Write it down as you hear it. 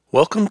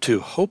Welcome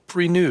to Hope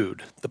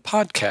Renewed, the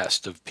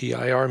podcast of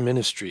PIR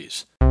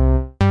Ministries.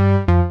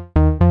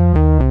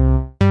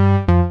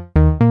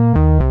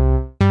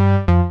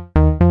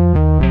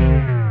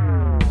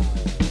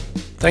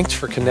 Thanks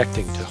for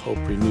connecting to Hope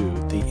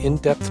Renewed, the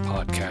in-depth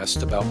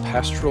podcast about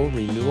pastoral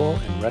renewal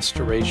and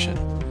restoration.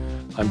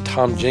 I'm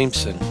Tom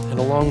Jameson, and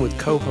along with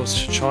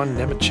co-host Sean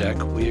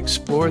Nemechek, we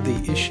explore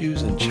the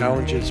issues and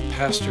challenges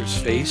pastors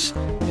face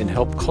and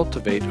help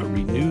cultivate a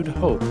renewed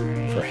hope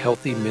for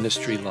healthy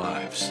ministry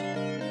lives.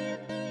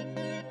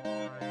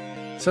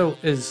 So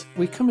as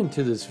we come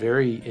into this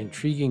very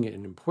intriguing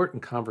and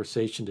important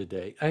conversation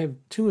today, I have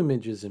two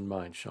images in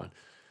mind, Sean.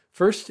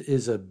 First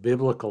is a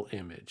biblical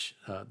image,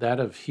 that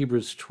of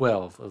Hebrews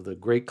 12, of the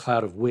great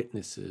cloud of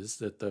witnesses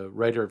that the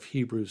writer of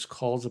Hebrews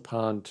calls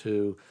upon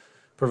to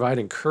provide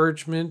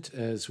encouragement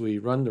as we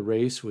run the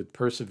race with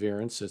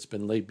perseverance that's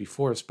been laid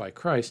before us by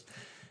Christ,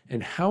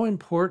 and how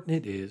important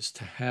it is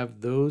to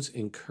have those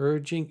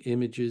encouraging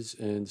images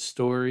and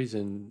stories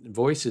and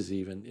voices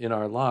even in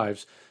our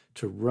lives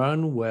to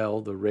run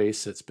well the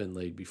race that's been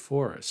laid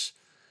before us.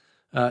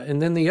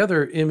 And then the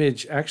other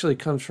image actually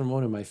comes from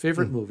one of my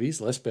favorite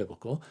movies, less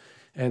biblical,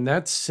 and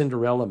that's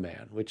Cinderella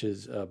Man, which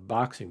is a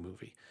boxing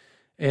movie.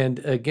 And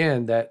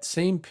again, that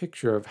same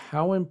picture of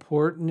how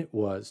important it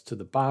was to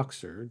the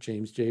boxer,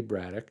 James J.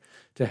 Braddock,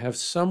 to have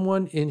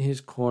someone in his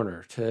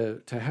corner,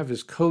 to have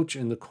his coach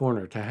in the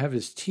corner, to have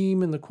his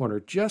team in the corner,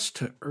 just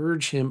to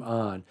urge him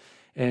on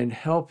and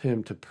help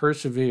him to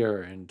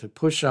persevere and to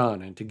push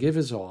on and to give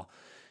his all.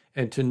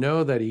 And to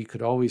know that he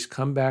could always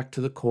come back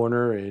to the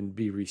corner and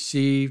be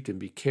received and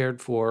be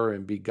cared for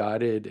and be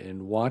guided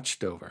and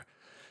watched over.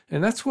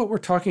 And that's what we're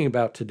talking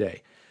about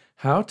today.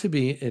 How to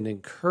be an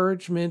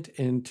encouragement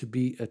and to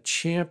be a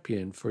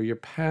champion for your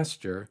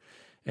pastor.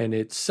 And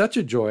it's such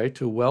a joy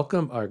to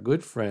welcome our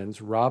good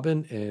friends,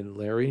 Robin and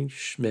Larry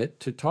Schmidt,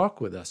 to talk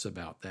with us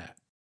about that.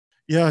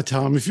 Yeah,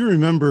 Tom, if you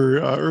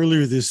remember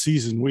earlier this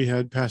season, we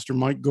had Pastor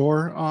Mike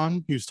Gore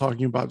on. He was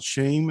talking about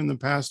shame in the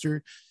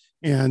pastor.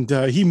 And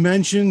he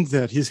mentioned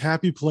that his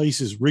happy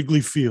place is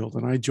Wrigley Field.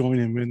 And I join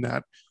him in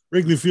that.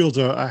 Wrigley Field's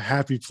a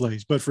happy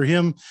place. But for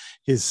him,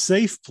 his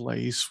safe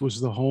place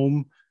was the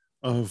home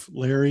of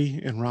Larry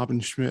and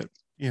Robin Schmidt.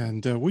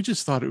 And we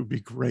just thought it would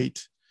be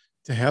great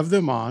to have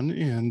them on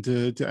and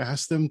to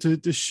ask them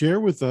to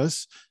share with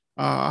us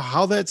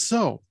how that's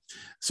so.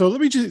 So let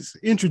me just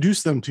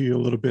introduce them to you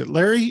a little bit.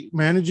 Larry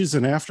manages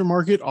an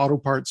aftermarket auto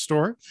parts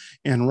store,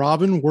 and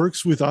Robin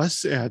works with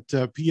us at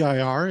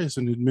PIR as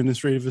an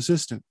administrative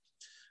assistant.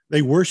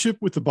 They worship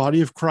with the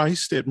body of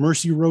Christ at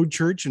Mercy Road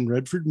Church in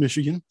Redford,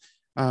 Michigan.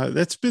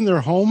 That's been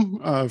their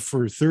home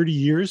for 30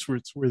 years, where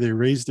it's where they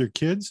raise their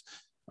kids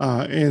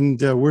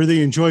and where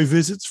they enjoy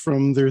visits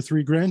from their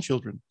three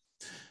grandchildren.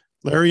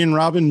 Larry and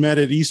Robin met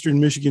at Eastern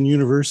Michigan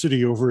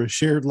University over a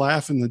shared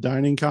laugh in the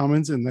dining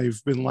commons, and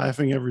they've been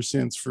laughing ever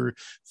since for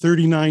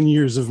 39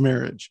 years of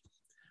marriage.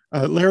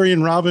 Larry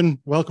and Robin,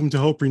 welcome to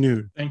Hope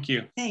Renewed. Thank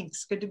you.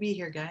 Thanks. Good to be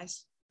here,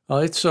 guys. Oh,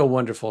 it's so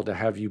wonderful to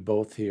have you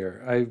both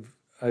here.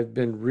 I've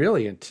been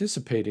really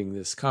anticipating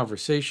this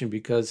conversation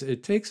because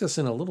it takes us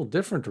in a little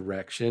different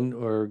direction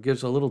or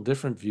gives a little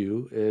different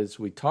view as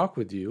we talk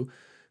with you,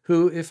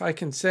 who, if I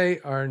can say,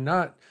 are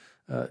not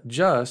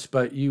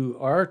but you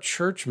are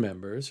church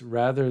members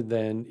rather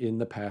than in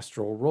the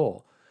pastoral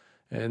role.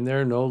 And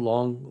there are no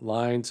long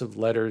lines of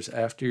letters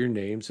after your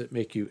names that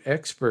make you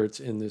experts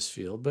in this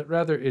field, but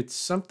rather it's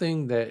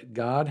something that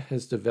God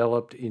has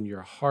developed in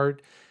your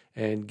heart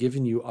and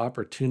given you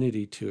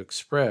opportunity to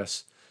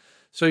express.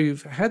 So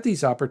you've had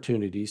these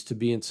opportunities to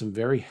be in some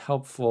very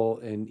helpful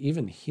and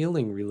even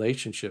healing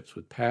relationships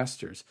with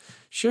pastors.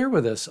 Share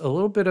with us a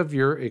little bit of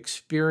your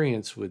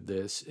experience with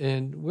this,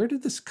 and where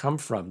did this come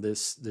from,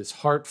 this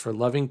heart for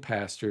loving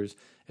pastors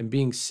and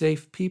being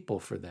safe people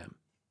for them?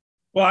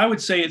 Well, I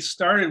would say it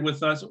started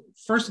with us.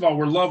 First of all,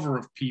 we're lover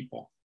of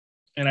people.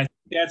 And I think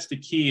that's the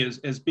key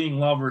is being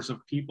lovers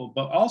of people.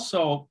 But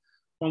also,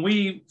 when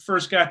we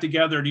first got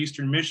together at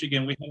Eastern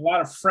Michigan, we had a lot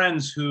of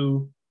friends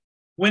who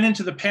went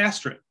into the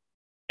pastorate.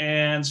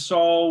 And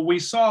so we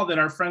saw that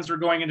our friends were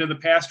going into the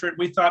pastorate.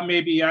 We thought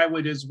maybe I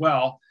would as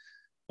well,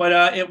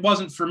 but it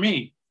wasn't for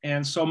me.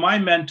 And so my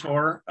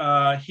mentor,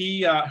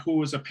 who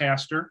was a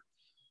pastor,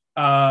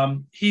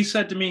 he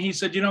said to me, he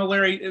said,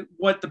 Larry,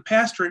 what the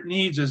pastorate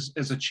needs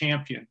is a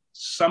champion,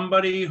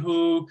 somebody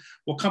who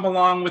will come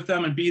along with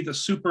them and be the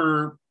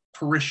super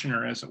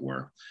parishioner, as it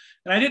were.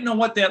 And I didn't know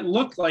what that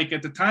looked like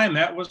at the time.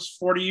 That was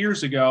 40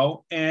 years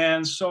ago.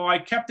 And so I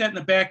kept that in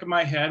the back of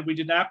my head. We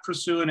did not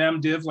pursue an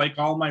MDiv like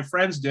all my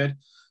friends did,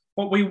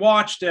 but we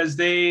watched as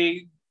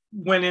they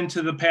went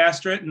into the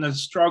pastorate and the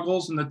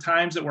struggles and the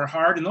times that were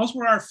hard. And those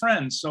were our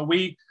friends. So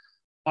we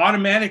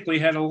automatically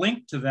had a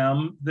link to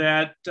them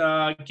that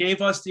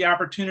gave us the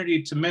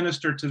opportunity to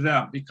minister to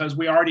them because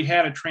we already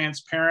had a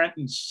transparent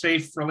and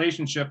safe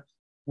relationship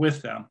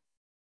with them.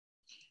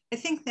 I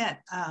think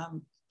that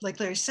like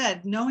Larry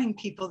said, knowing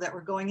people that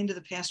were going into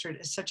the pastorate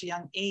at such a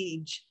young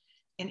age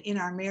and in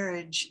our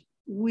marriage,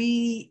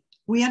 we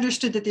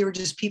understood that they were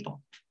just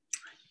people.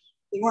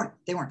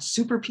 They weren't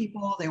super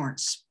people. They weren't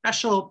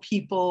special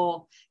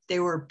people. They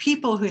were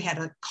people who had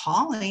a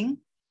calling,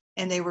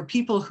 and they were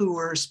people who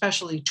were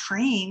specially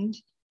trained,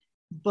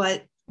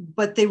 but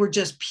they were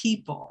just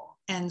people.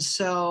 And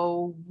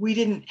so we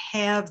didn't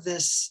have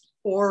this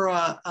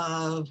aura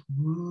of,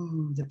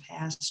 ooh, the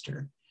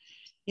pastor,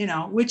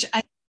 which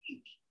I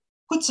think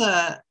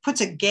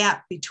puts a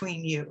gap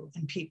between you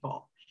and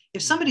people.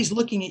 If somebody's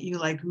looking at you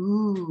like,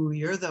 ooh,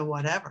 you're the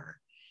whatever,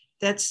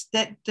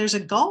 there's a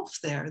gulf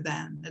there.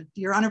 Then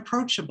you're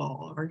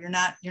unapproachable, or you're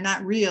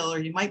not real, or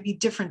you might be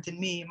different than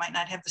me. You might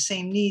not have the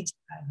same needs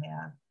I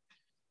have.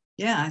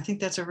 Yeah, I think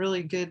that's a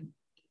really good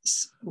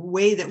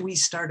way that we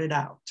started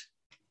out.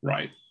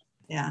 Right.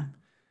 Yeah.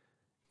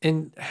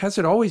 And has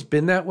it always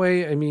been that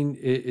way? I mean,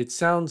 it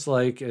sounds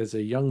like as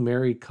a young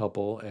married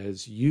couple,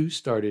 as you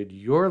started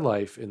your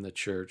life in the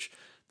church,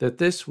 that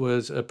this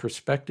was a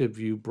perspective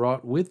you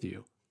brought with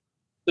you.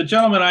 The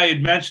gentleman I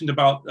had mentioned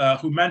about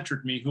who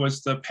mentored me, who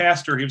was the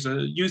pastor, he was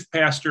a youth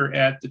pastor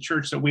at the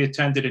church that we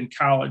attended in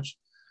college.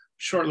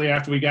 Shortly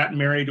after we got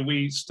married,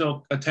 we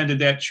still attended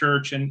that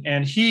church,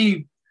 and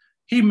he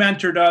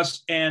mentored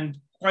us. And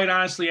quite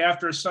honestly,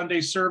 after a Sunday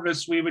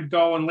service, we would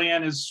go and lay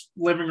on his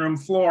living room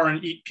floor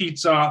and eat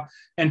pizza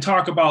and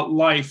talk about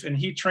life. And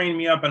he trained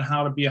me up on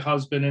how to be a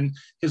husband, and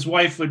his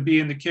wife would be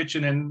in the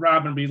kitchen and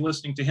Robin would be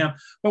listening to him.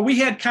 But we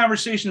had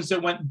conversations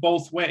that went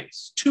both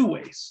ways, two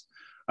ways.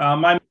 My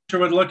mentor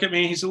would look at me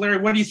and he said, Larry,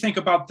 what do you think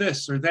about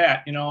this or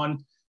that?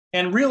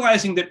 And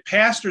realizing that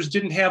pastors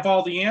didn't have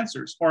all the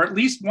answers, or at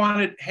least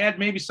had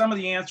maybe some of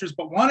the answers,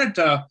 but wanted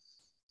to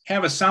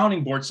have a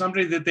sounding board,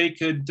 somebody that they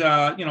could,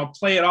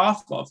 play it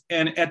off of.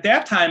 And at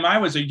that time, I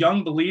was a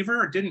young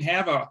believer, didn't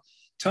have a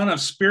ton of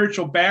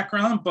spiritual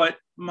background, but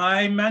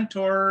my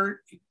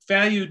mentor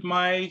valued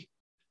my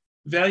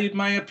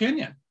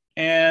opinion.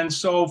 And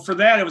so for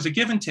that, it was a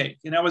give and take.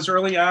 And that was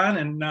early on.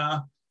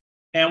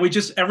 And we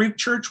just, every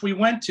church we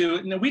went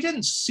to, we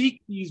didn't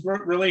seek these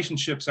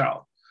relationships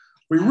out.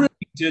 We really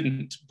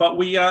didn't, but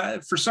we,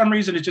 for some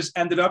reason, it just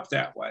ended up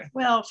that way.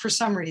 Well, for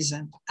some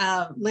reason,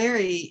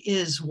 Larry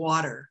is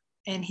water,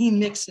 and he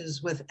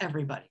mixes with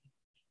everybody.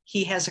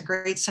 He has a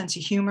great sense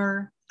of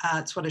humor.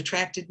 It's what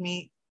attracted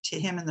me to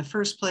him in the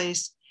first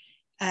place.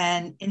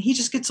 And he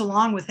just gets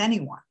along with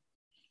anyone.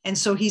 And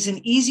so he's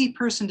an easy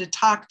person to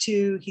talk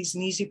to. He's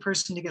an easy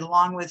person to get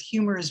along with.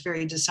 Humor is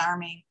very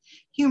disarming.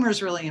 Humor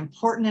is really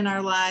important in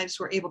our lives.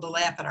 We're able to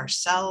laugh at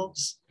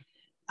ourselves.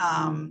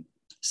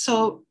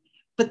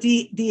 But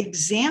the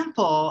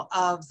example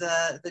of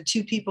the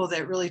two people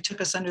that really took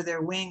us under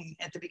their wing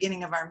at the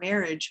beginning of our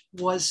marriage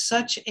was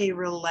such a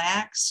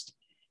relaxed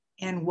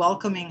and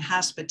welcoming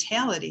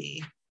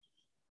hospitality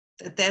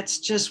that's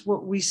just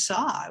what we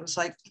saw. It was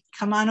like,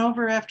 come on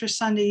over after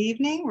Sunday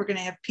evening. We're going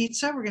to have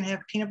pizza. We're going to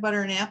have peanut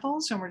butter and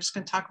apples, and we're just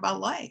going to talk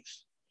about life.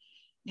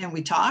 And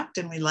we talked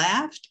and we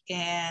laughed,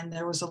 and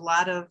there was a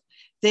lot of,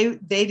 they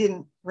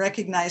didn't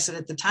recognize it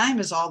at the time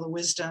as all the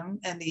wisdom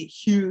and the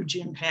huge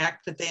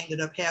impact that they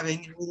ended up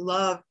having. And we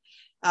love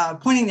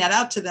pointing that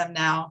out to them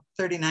now,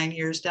 39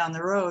 years down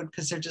the road,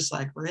 because they're just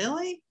like,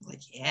 really? I'm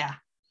like, yeah,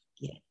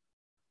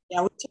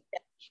 we took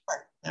that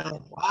part. They're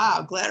like,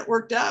 wow, glad it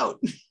worked out.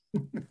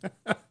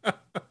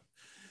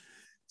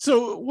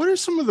 So what are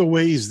some of the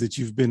ways that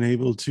you've been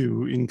able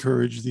to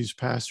encourage these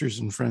pastors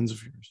and friends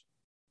of yours?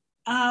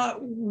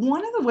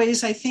 One of the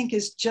ways, I think,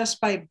 is just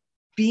by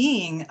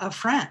being a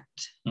friend,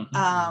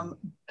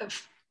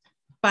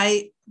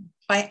 by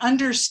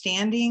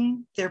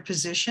understanding their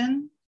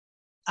position,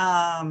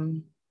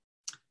 by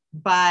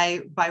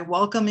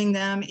welcoming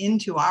them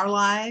into our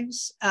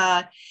lives.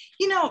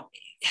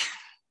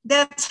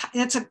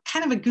 That's a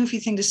kind of a goofy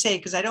thing to say,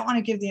 because I don't want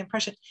to give the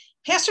impression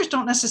pastors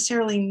don't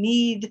necessarily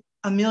need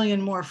a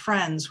million more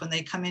friends when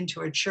they come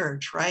into a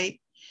church, right?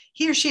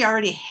 He or she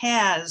already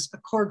has a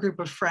core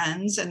group of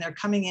friends, and they're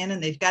coming in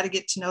and they've got to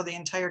get to know the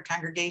entire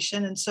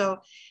congregation. And so,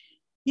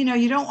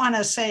 you don't want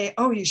to say,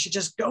 oh, you should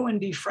just go and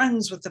be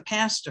friends with the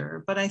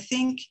pastor. But I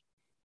think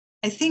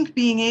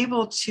being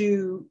able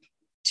to,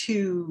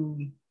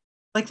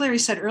 like Larry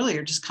said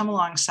earlier, just come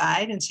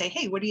alongside and say,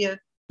 hey, what do you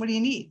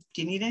need?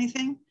 Do you need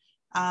anything?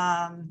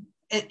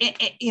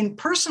 In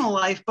personal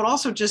life, but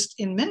also just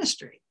in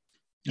ministry.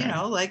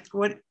 Like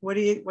what do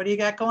you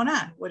got going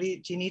on?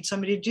 Do you need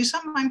somebody to do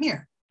something? I'm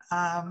here.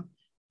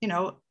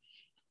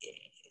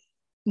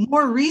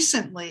 More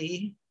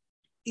recently,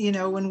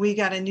 when we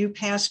got a new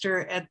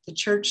pastor at the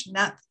church,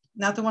 not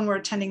the one we're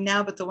attending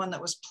now, but the one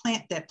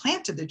that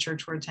planted the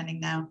church we're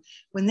attending now.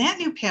 When that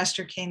new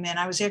pastor came in,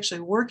 I was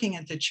actually working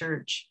at the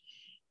church.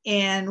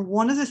 And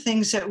one of the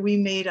things that we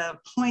made a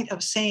point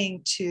of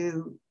saying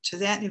to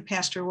that new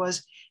pastor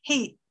was,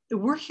 hey,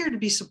 we're here to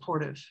be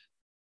supportive.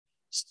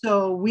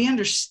 So we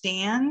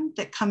understand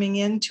that coming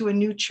into a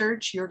new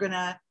church, you're going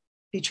to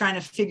be trying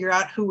to figure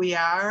out who we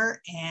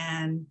are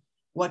and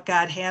what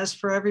God has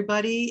for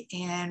everybody.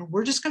 And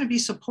we're just going to be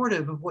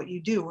supportive of what you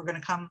do. We're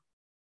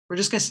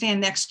just going to stand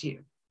next to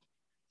you.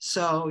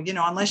 So,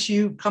 unless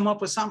you come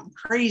up with something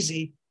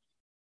crazy,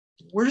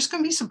 we're just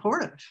going to be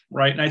supportive.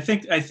 Right. And I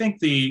think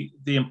the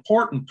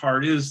important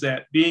part is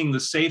that being the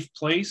safe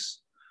place,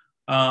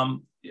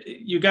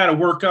 you got to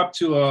work up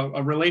to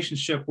a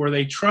relationship where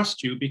they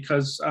trust you,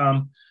 because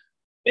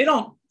they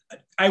don't,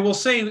 I will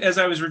say, as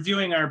I was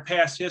reviewing our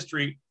past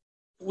history,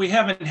 we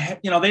haven't,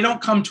 they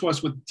don't come to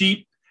us with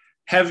deep,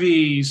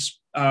 heavy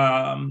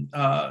stuff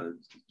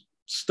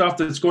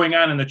that's going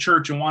on in the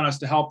church and want us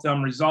to help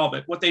them resolve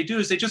it. What they do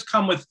is they just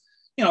come with,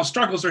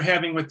 struggles they're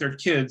having with their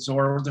kids,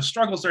 or the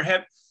struggles they're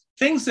having,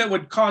 things that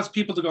would cause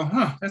people to go,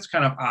 that's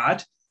kind of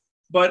odd.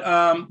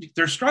 But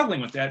they're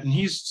struggling with that. And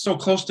he's so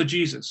close to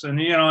Jesus. And,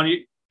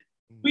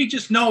 we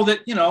just know that,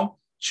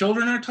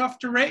 children are tough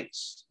to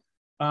raise.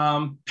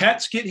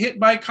 Pets get hit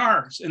by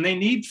cars, and they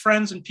need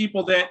friends and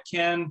people that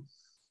can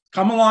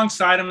come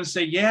alongside them and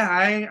say, yeah,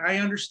 I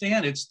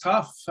understand, it's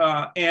tough.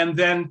 And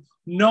then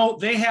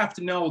they have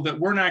to know that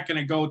we're not going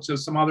to go to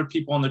some other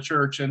people in the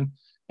church and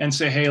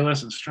say, hey,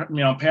 listen,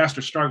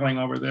 pastor's struggling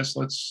over this.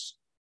 Let's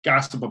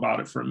gossip about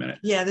it for a minute.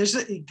 Yeah, there's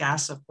a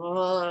gossip.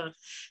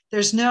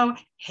 There's no,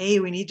 hey,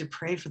 we need to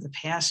pray for the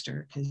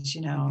pastor because,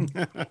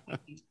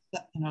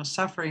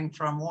 suffering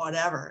from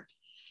whatever.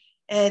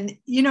 And,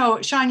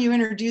 Sean, you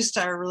introduced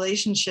our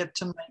relationship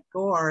to Mike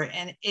Gore,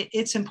 and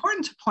it's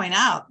important to point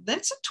out that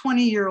it's a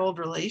 20-year-old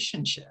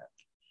relationship.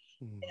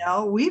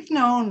 We've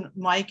known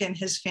Mike and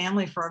his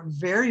family for a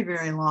very,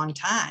 very long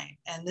time.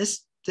 And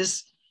this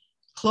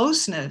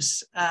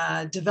closeness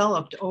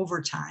developed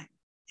over time.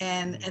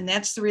 And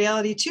that's the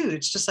reality too.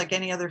 It's just like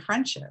any other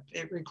friendship.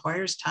 It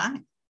requires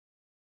time.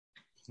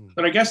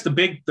 But I guess the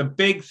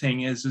big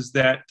thing is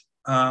that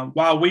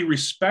while we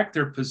respect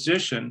their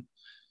position,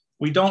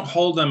 we don't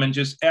hold them in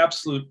just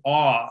absolute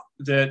awe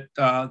that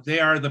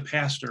they are the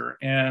pastor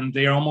and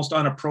they are almost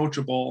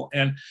unapproachable.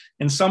 And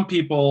in some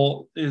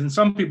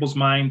people's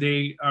mind,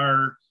 they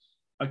are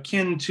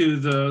akin to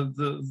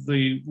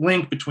the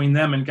link between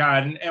them and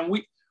God. And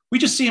we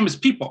just see them as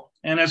people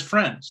and as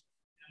friends.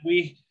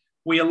 We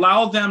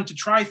allow them to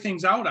try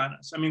things out on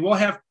us. I mean,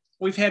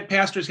 we've had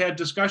pastors had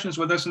discussions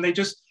with us, and they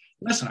just,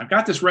 listen, I've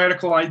got this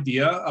radical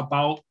idea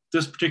about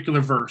this particular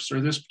verse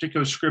or this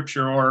particular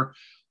scripture or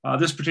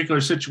this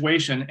particular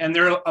situation, and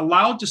they're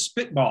allowed to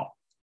spitball.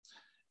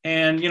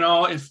 And,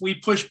 if we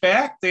push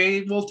back,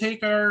 they will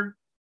take our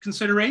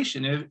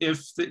consideration.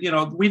 If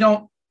we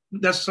don't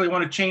necessarily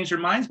want to change their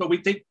minds, but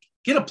they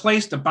get a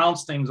place to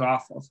bounce things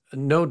off of.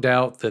 No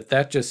doubt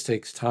that just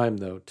takes time,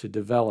 though, to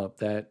develop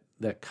that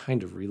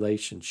kind of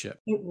relationship.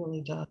 It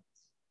really does.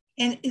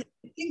 And I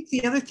think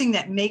the other thing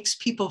that makes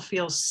people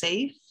feel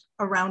safe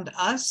around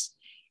us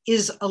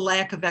is a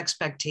lack of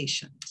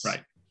expectations.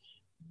 Right.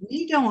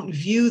 We don't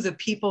view the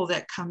people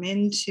that come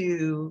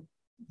into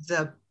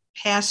the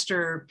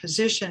pastor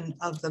position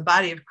of the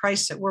body of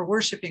Christ that we're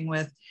worshiping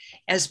with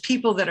as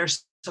people that are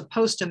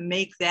supposed to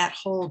make that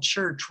whole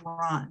church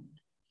run.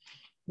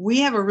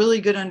 We have a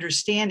really good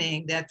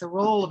understanding that the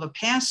role of a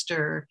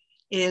pastor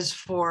is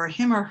for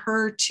him or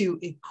her to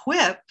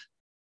equip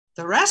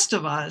the rest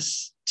of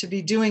us to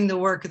be doing the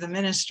work of the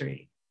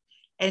ministry.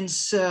 And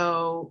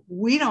so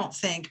we don't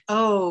think,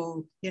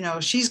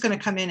 she's going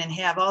to come in and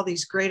have all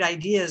these great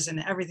ideas and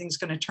everything's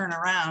going to turn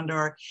around,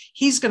 or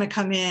he's going to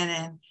come in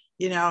and,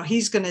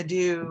 he's going to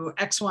do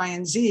X, Y,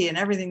 and Z and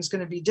everything's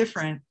going to be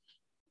different.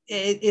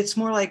 It's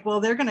more like,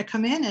 well, they're going to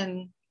come in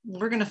and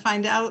we're going to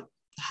find out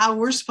how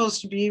we're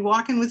supposed to be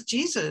walking with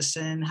Jesus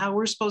and how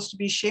we're supposed to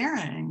be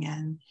sharing.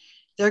 And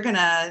they're going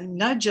to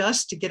nudge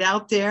us to get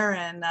out there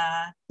and,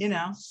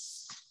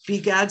 be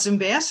God's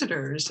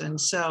ambassadors. And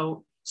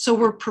so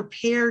we're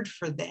prepared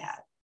for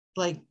that.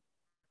 Like,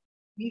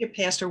 meet a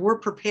pastor, we're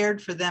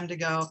prepared for them to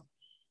go,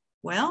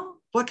 well,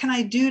 what can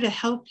I do to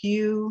help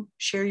you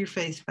share your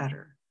faith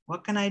better?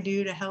 What can I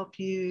do to help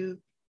you,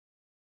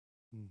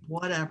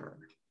 whatever,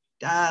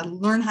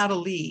 learn how to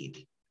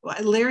lead?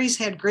 Larry's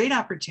had great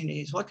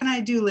opportunities. What can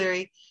I do,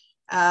 Larry?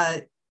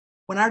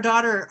 When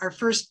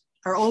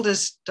our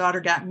oldest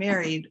daughter got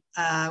married,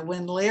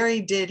 when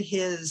Larry did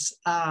his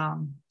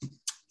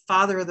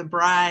father of the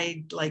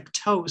bride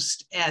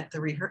toast at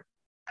the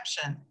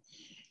reception,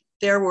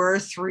 there were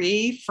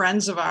 3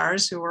 friends of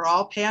ours who were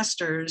all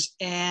pastors,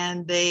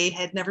 and they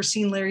had never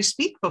seen Larry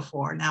speak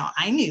before. Now,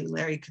 I knew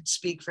Larry could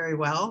speak very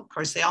well. Of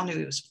course, they all knew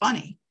he was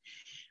funny,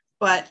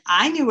 but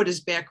I knew what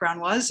his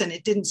background was, and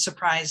it didn't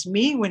surprise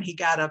me when he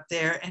got up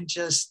there and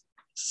just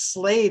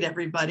slayed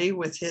everybody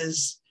with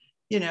his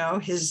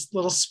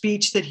little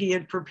speech that he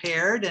had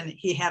prepared, and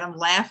he had them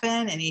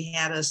laughing, and he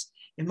had us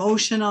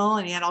emotional,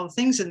 and he had all the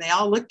things, and they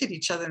all looked at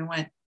each other and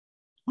went, I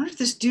wonder if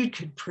this dude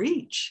could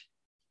preach.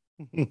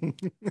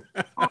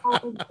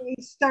 They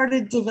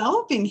started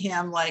developing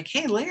him like,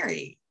 hey,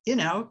 Larry,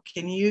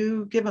 can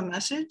you give a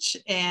message?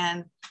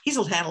 And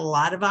he's had a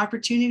lot of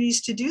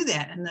opportunities to do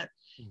that.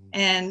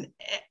 And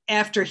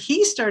after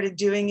he started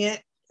doing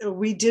it,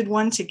 we did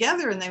one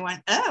together, and they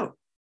went, oh,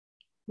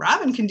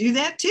 Robin can do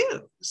that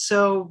too.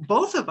 So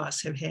both of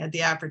us have had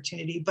the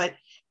opportunity, but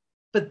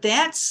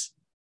that's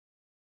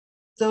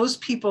those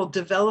people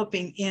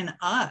developing in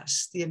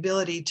us the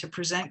ability to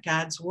present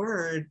God's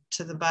word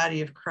to the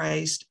body of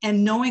Christ,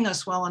 and knowing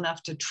us well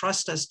enough to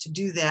trust us to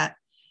do that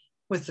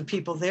with the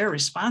people they're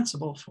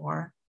responsible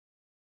for.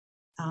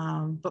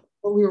 But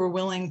we were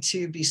willing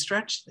to be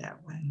stretched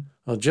that way.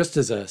 Well, just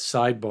as a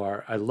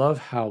sidebar, I love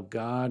how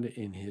God,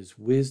 in his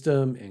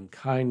wisdom and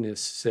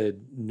kindness,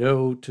 said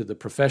no to the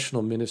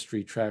professional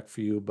ministry track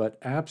for you, but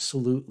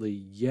absolutely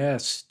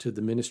yes to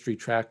the ministry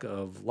track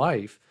of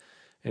life,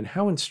 and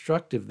how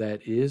instructive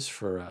that is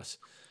for us.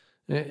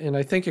 And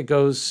I think it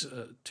goes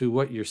to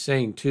what you're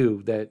saying,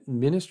 too, that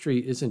ministry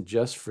isn't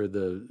just for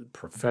the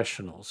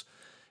professionals.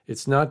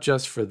 It's not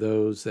just for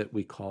those that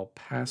we call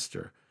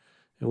pastor.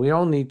 And we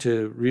all need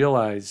to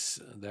realize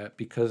that,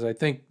 because I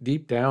think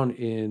deep down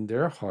in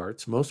their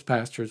hearts, most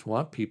pastors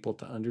want people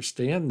to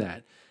understand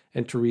that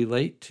and to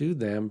relate to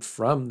them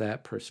from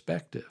that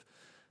perspective,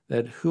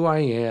 that who I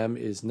am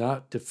is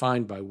not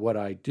defined by what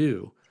I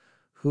do.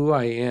 Who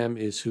I am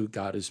is who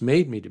God has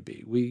made me to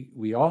be.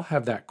 We all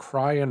have that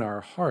cry in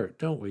our heart,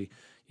 don't we?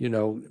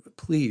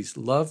 Please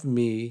love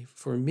me,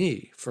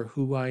 for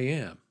who I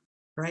am.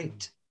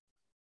 Right.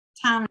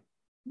 Tom,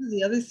 one of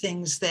the other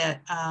things that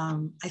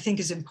I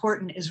think is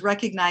important is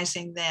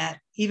recognizing that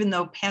even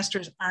though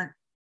pastors aren't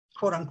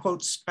quote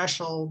unquote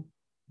special,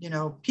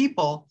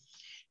 people,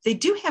 they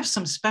do have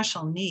some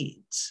special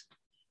needs.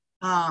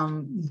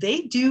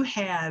 They do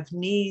have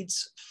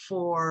needs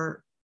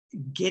for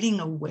getting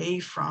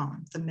away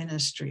from the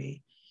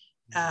ministry.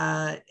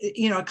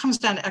 It comes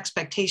down to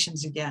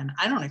expectations again.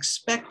 I don't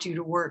expect you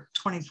to work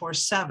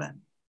 24/7,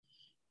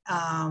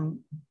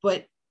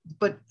 but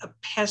a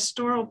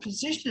pastoral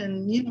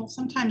position,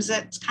 sometimes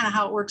that's kind of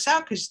how it works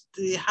out, because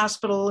the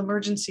hospital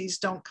emergencies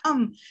don't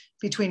come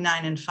between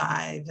 9 and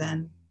 5.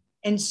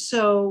 And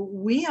so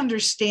we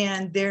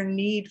understand their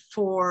need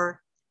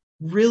for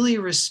really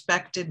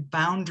respected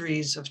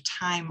boundaries of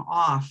time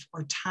off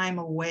or time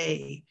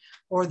away,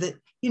 or that,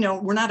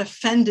 we're not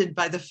offended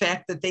by the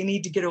fact that they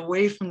need to get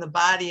away from the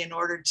body in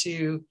order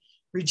to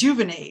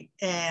rejuvenate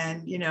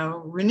and,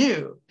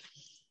 renew.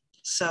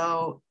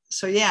 So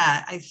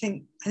yeah, I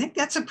think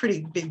that's a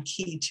pretty big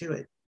key to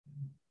it.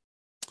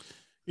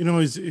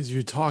 As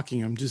you're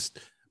talking, I'm just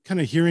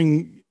kind of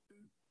hearing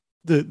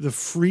the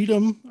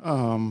freedom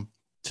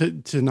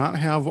to not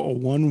have a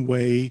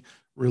one-way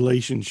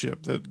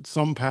relationship that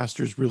some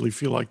pastors really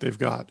feel like they've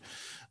got.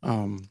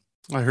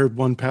 I heard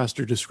one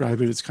pastor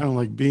describe it. It's kind of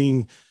like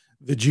being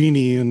the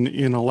genie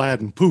in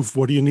Aladdin. Poof,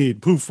 what do you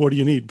need? Poof, what do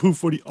you need?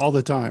 Poof, all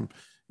the time,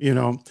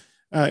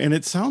 and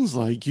it sounds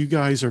like you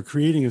guys are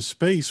creating a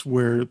space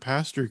where the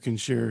pastor can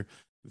share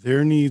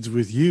their needs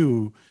with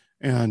you,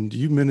 and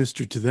you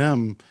minister to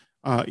them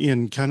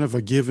in kind of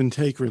a give and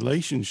take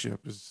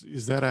relationship.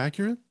 Is that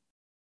accurate?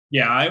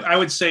 Yeah, I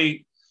would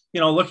say,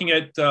 looking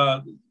at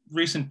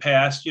recent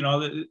past,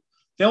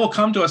 they will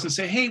come to us and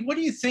say, hey, what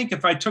do you think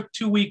if I took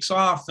 2 weeks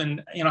off,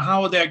 and,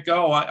 how would that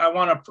go?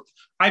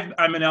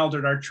 I'm an elder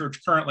at our church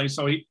currently.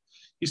 So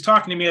he's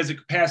talking to me as a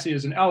capacity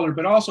as an elder,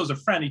 but also as a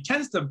friend. He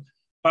tends to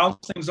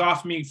bounce things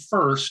off me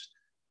first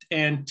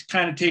and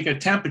kind of take a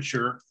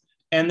temperature.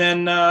 And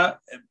then,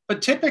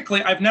 but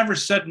typically I've never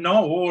said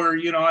no, or,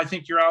 I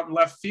think you're out in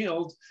left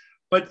field.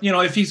 But,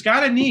 if he's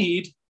got a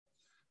need,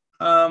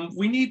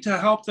 we need to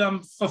help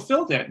them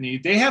fulfill that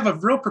need. They have a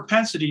real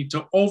propensity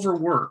to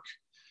overwork.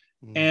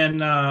 And,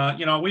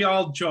 we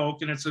all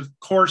joke, and it's a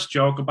coarse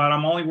joke, about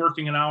I'm only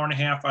working an hour and a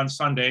half on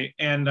Sunday.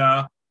 And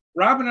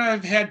Rob and I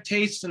have had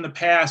tastes in the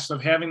past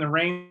of having the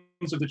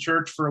reins of the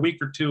church for a week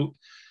or two.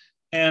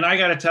 And I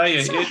got to tell you,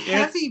 it's a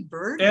heavy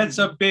burden. It's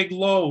a big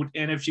load.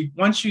 And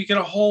once you get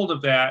a hold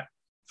of that,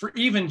 for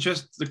even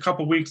just the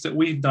couple of weeks that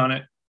we've done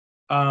it,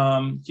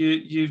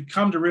 you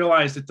come to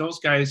realize that those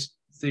guys,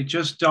 they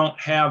just don't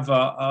have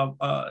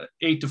a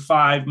 8 to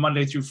 5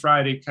 Monday through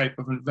Friday type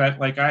of event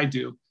like I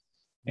do.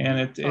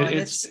 And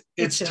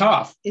it's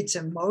tough. It's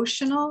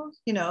emotional.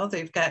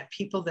 They've got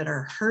people that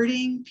are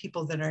hurting,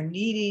 people that are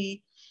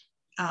needy,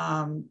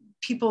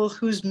 people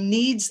whose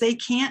needs they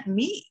can't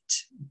meet,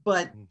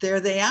 but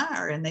there they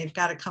are, and they've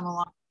got to come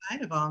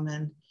alongside of them.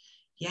 And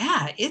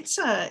yeah,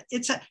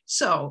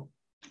 so,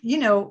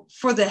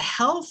 for the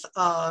health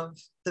of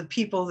the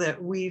people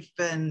that we've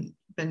been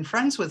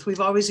friends with, we've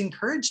always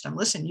encouraged them,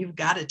 listen, you've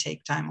got to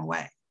take time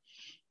away.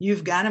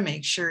 You've got to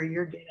make sure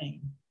you're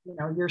getting,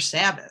 your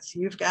Sabbath.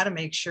 You've got to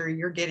make sure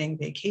you're getting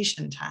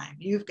vacation time.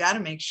 You've got to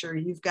make sure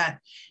you've got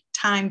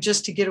time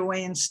just to get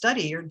away and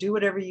study or do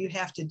whatever you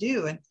have to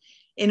do. And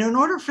in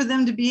order for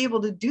them to be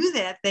able to do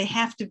that, they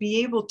have to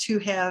be able to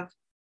have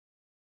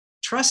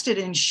trusted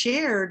and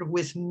shared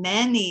with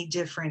many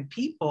different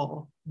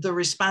people the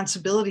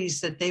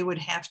responsibilities that they would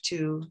have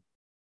to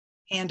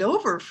hand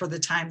over for the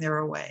time they're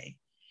away.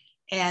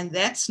 And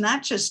that's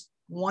not just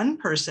one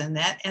person.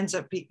 That ends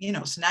up being,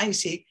 so now you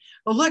see,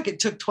 oh, look, it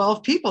took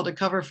 12 people to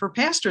cover for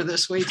pastor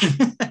this week.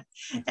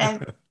 And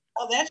that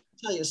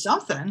should tell you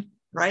something,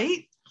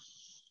 right?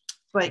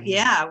 But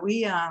yeah,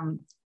 we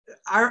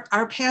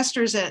our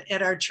pastors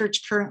at our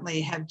church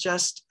currently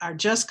are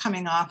just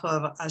coming off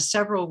of a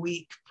several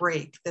week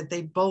break that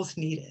they both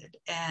needed.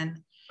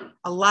 And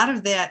a lot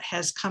of that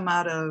has come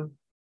out of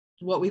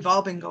what we've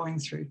all been going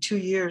through, 2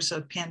 years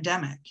of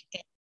pandemic,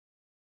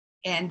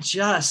 and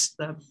just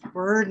the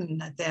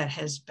burden that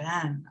has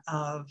been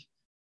of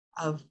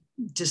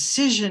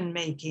decision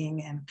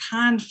making and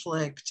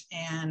conflict,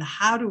 and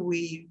how do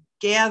we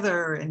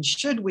gather, and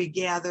should we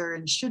gather,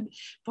 and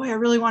boy, I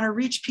really want to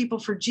reach people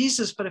for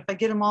Jesus, but if I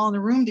get them all in a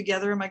room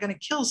together, am I going to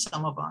kill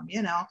some of them?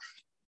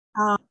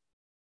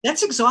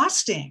 That's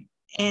exhausting.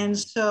 And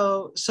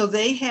so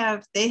they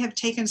have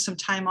taken some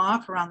time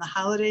off around the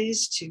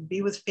holidays to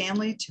be with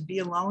family, to be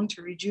alone,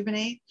 to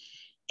rejuvenate.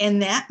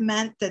 And that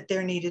meant that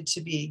there needed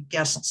to be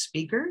guest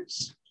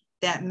speakers.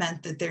 That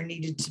meant that there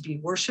needed to be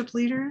worship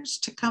leaders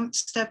to come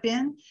step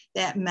in.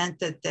 That meant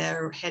that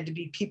there had to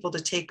be people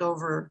to take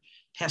over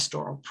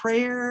pastoral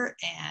prayer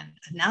and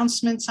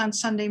announcements on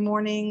Sunday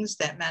mornings.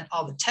 That meant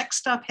all the tech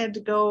stuff had to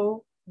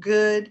go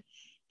good.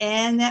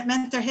 And that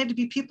meant there had to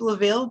be people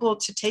available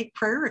to take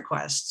prayer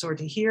requests or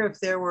to hear if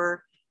there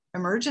were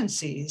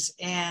emergencies.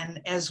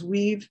 And as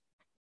we've,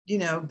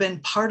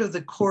 been part of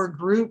the core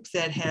group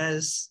that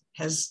has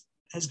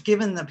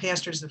given the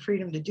pastors the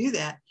freedom to do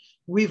that,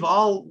 we've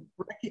all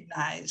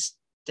recognized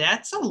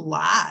that's a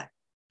lot.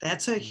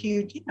 That's a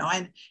huge,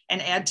 and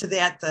add to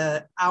that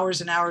the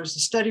hours and hours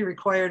of study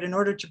required in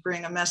order to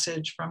bring a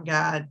message from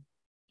God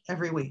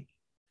every week.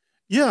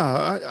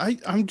 Yeah,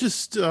 I'm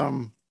just,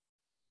 I'm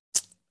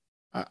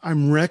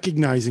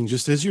recognizing,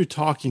 just as you're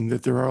talking,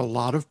 that there are a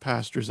lot of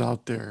pastors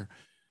out there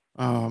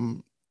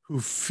who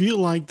feel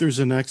like there's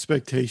an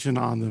expectation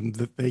on them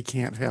that they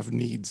can't have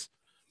needs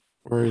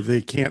or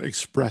they can't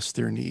express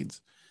their needs.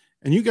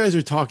 And you guys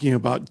are talking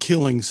about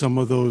killing some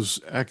of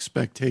those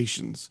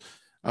expectations.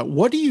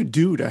 What do you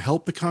do to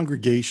help the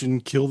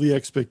congregation kill the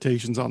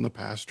expectations on the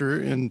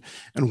pastor? And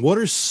what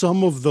are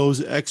some of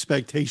those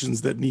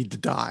expectations that need to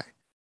die?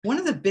 One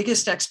of the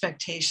biggest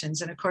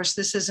expectations, and of course,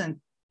 this isn't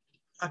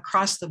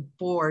across the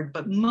board,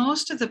 but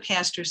most of the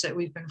pastors that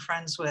we've been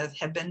friends with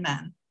have been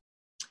men,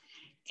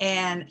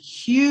 and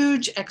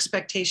huge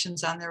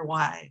expectations on their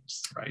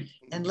wives. Right.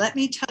 And let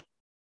me tell you,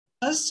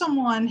 because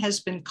someone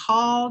has been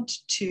called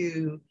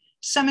to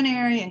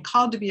seminary and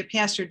called to be a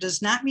pastor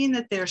does not mean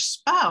that their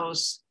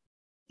spouse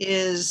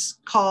is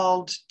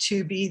called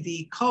to be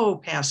the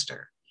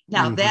co-pastor.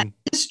 Now, that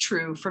is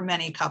true for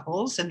many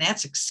couples, and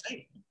that's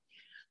exciting.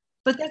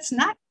 But that's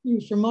not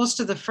true for most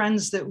of the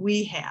friends that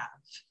we have.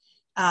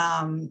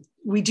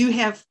 We do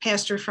have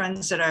pastor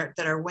friends that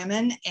are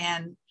women,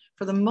 and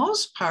for the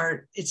most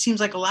part, it seems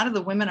like a lot of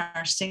the women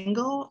are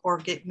single or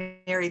get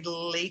married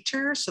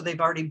later, so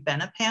they've already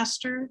been a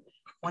pastor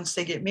once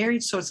they get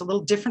married, so it's a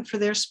little different for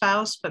their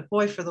spouse. But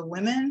boy, for the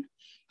women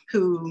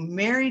who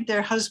married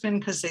their husband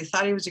because they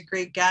thought he was a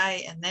great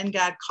guy, and then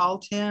God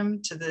called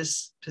him to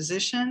this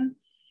position,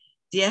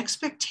 the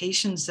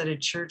expectations that a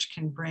church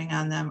can bring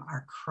on them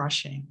are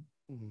crushing.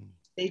 Mm-hmm.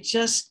 They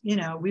just,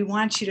 we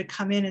want you to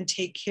come in and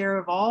take care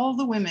of all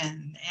the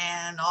women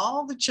and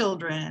all the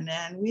children.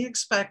 And we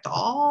expect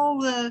all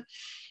the,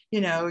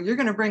 you're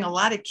going to bring a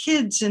lot of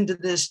kids into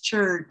this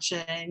church,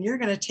 and you're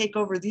going to take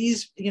over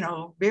these,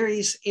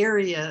 various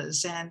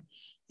areas. And,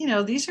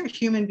 these are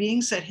human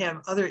beings that have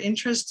other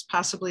interests,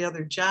 possibly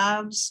other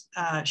jobs.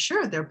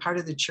 Sure, they're part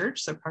of the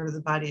church. They're part of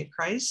the body of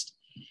Christ,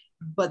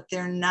 but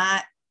they're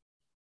not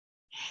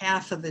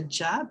half of the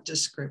job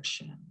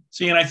description.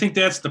 See, and I think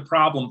that's the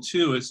problem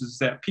too, is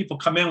that people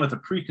come in with a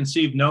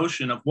preconceived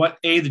notion of what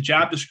the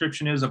job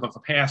description is of a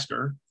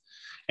pastor,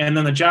 and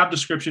then the job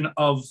description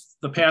of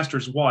the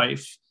pastor's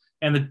wife,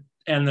 and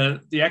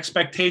the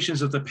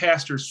expectations of the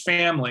pastor's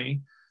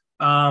family.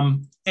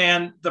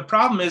 And the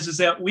problem is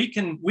that we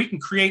can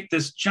create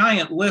this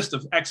giant list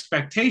of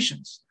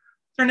expectations.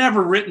 They're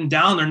never written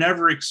down. They're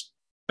never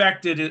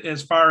expected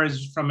as far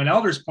as from an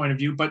elder's point of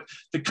view, but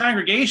the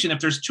congregation, if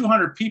there's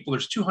 200 people,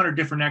 there's 200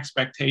 different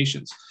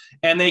expectations,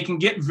 and they can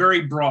get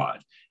very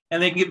broad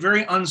and they can get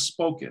very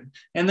unspoken.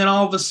 And then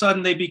all of a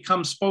sudden they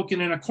become spoken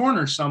in a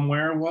corner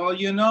somewhere.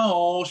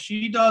 Well,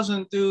 she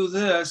doesn't do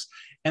this.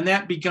 And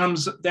that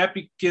begins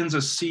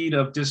a seed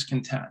of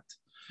discontent.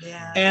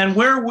 Yeah. And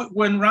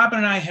when Robin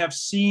and I have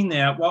seen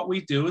that, what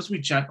we do is we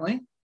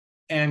gently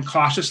and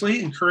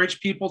cautiously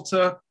encourage people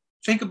to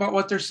think about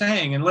what they're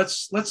saying, and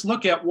let's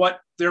look at what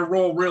their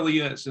role really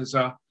is as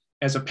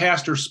a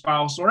pastor's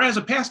spouse or as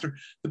a pastor.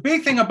 The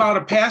big thing about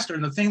a pastor,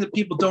 and the thing that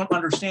people don't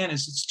understand,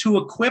 is it's to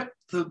equip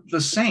the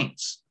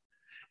saints.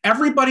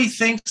 Everybody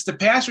thinks the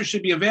pastor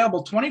should be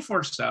available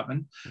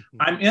 24/7.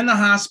 I'm in the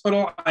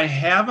hospital. I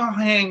have a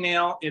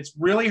hangnail. It's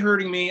really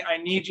hurting me. I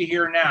need you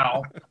here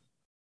now.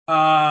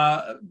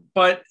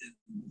 But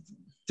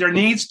there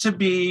needs to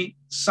be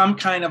some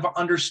kind of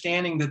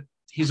understanding that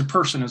he's a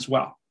person as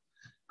well.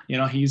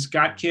 He's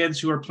got kids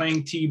who are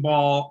playing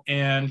t-ball,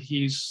 and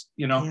he's,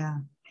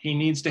 he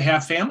needs to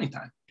have family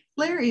time.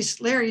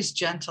 Larry's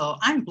gentle.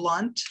 I'm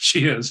blunt.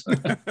 She is.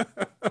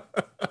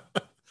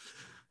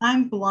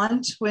 I'm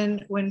blunt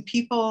when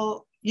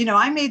people,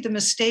 I made the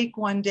mistake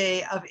one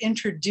day of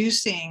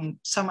introducing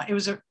someone. It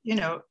was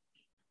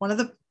one of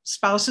the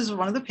spouses of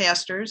one of the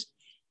pastors,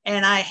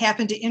 And I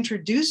happened to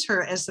introduce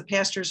her as the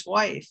pastor's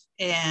wife.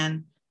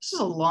 And this is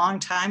a long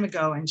time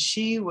ago. And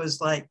she was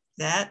like,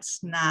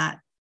 that's not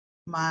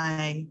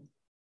my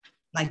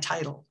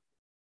title.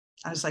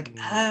 I was like,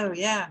 oh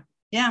yeah,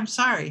 I'm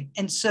sorry.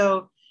 And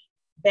so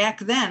back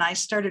then I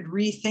started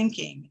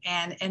rethinking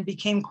and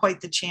became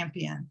quite the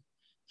champion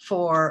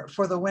for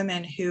the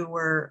women who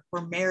were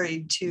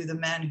married to the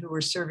men who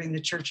were serving the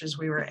churches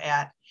we were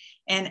at.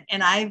 And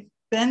I've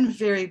been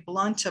very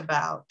blunt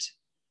about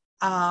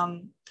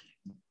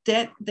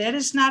that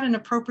is not an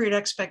appropriate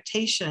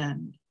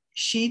expectation.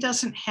 She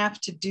doesn't have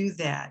to do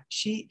that.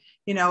 She,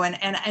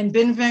 and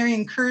been very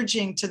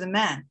encouraging to the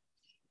men.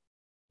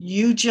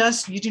 You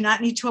do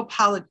not need to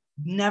apologize.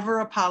 Never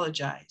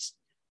apologize.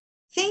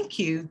 Thank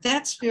you.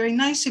 That's very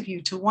nice of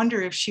you to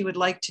wonder if she would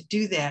like to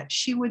do that.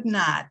 She would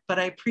not, but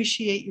I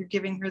appreciate you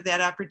giving her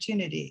that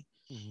opportunity.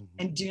 Mm-hmm.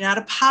 And do not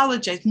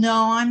apologize.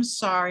 No, I'm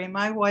sorry.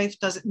 My wife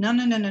doesn't. No.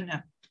 You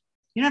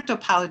don't have to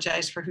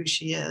apologize for who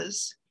she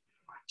is.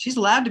 She's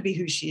allowed to be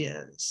who she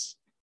is.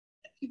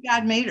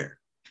 God made her,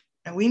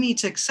 and we need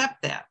to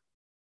accept that.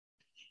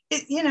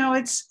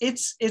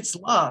 It's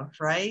love,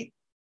 right?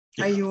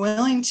 Yeah. Are you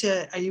willing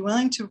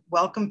to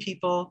welcome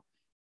people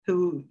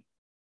who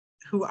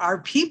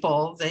are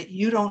people that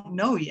you don't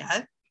know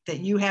yet, that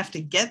you have to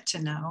get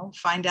to know,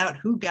 find out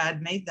who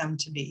God made them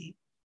to be,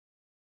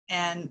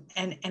 and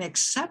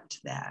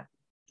accept that,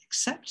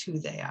 accept who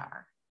they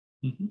are.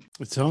 Mm-hmm.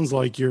 It sounds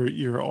like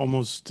you're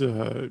almost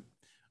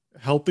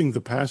helping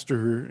the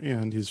pastor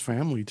and his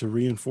family to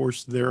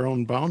reinforce their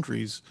own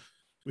boundaries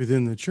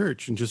within the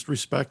church, and just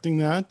respecting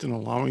that and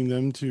allowing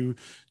them to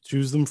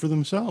choose them for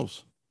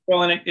themselves.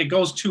 Well, and it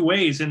goes two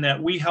ways in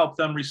that we help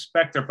them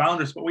respect their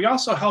boundaries, but we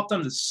also help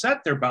them to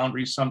set their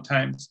boundaries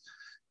sometimes.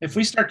 If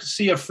we start to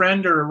see a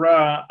friend or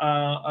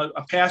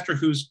a pastor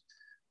who's,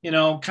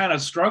 kind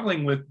of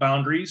struggling with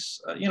boundaries,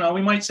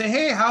 we might say,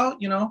 hey,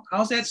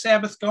 how's that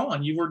Sabbath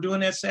going? You were doing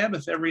that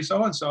Sabbath every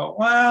so-and-so.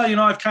 Well,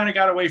 I've kind of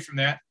got away from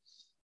that.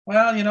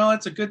 Well,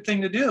 it's a good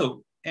thing to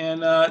do.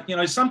 And,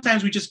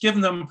 sometimes we just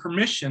give them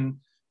permission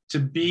to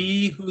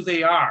be who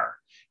they are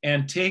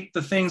and take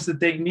the things that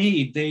they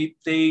need.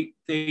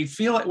 They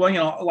feel it. Well,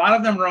 a lot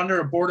of them are under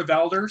a board of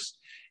elders,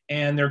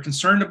 and they're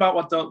concerned about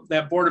what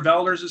that board of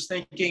elders is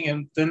thinking.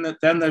 And then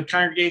the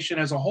congregation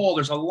as a whole,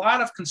 there's a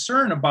lot of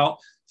concern about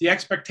the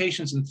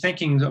expectations and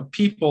thinking of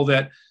people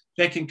that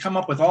can come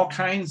up with all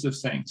kinds of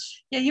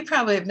things. Yeah, you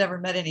probably have never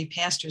met any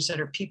pastors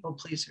that are people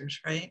pleasers,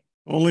 right?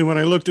 Only when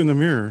I looked in the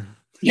mirror.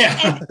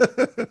 Yeah.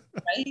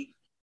 Right.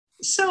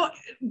 So,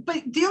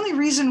 but the only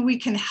reason we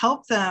can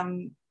help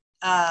them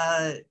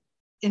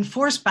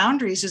enforce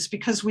boundaries is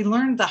because we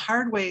learned the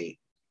hard way.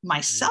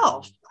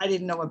 Myself, I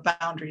didn't know what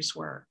boundaries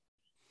were,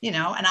 and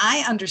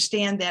I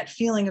understand that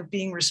feeling of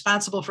being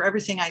responsible for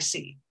everything I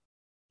see.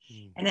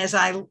 And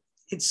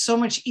it's so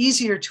much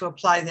easier to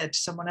apply that to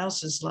someone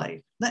else's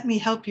life. Let me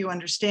help you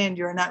understand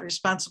you're not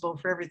responsible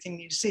for everything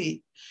you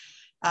see.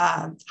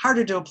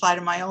 Harder to apply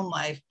to my own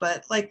life,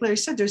 but like Larry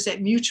said, there's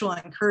that mutual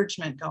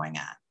encouragement going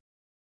on.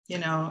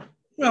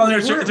 Well,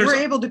 we're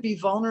able to be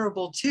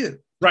vulnerable too.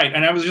 Right,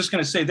 and I was just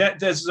going to say that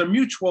there's a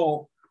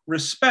mutual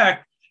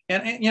respect,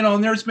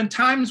 and there's been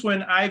times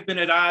when I've been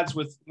at odds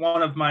with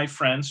one of my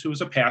friends who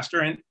was a pastor,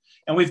 and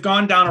we've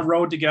gone down a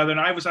road together, and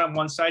I was on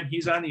one side,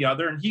 he's on the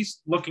other, and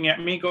he's looking at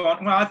me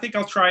going, well, I think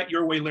I'll try it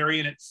your way, Larry,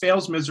 and it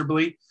fails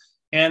miserably.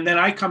 And then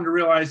I come to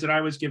realize that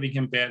I was giving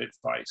him bad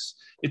advice.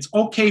 It's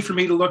okay for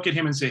me to look at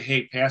him and say,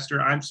 hey,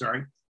 pastor, I'm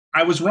sorry,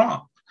 I was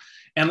wrong.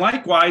 And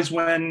likewise,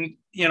 when,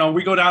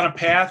 we go down a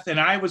path and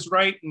I was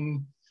right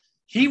and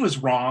he was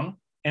wrong,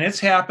 and it's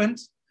happened,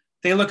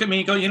 they look at me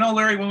and go,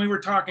 Larry, when we were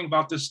talking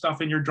about this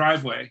stuff in your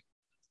driveway,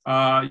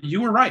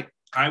 you were right.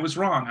 I was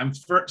wrong. I'm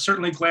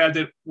certainly glad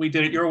that we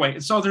did it your way.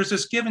 And so there's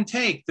this give and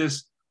take,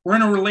 we're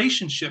in a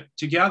relationship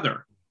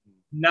together,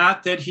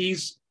 not that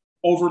he's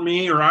over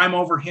me or I'm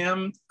over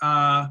him.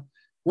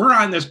 We're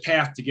on this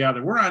path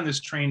together. We're on this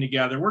train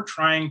together. We're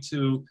trying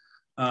to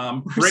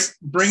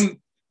bring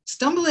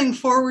stumbling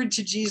forward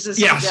to Jesus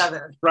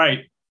together.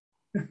 Right.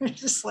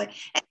 Just like,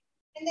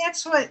 and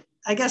that's what,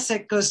 I guess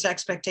it goes to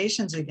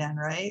expectations again,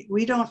 right?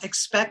 We don't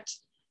expect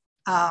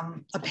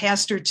a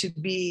pastor to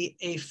be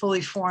a fully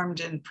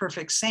formed and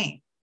perfect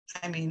saint.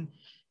 I mean,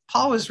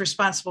 Paul was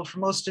responsible for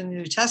most of the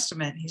New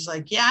Testament. He's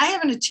like, yeah, I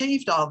haven't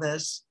achieved all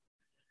this.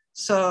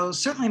 So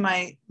certainly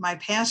my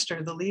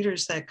pastor, the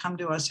leaders that come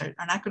to us are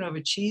not going to have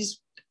achieved,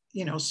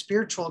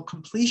 spiritual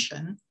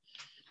completion.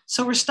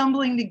 So we're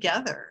stumbling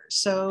together.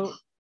 So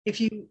if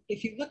you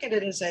look at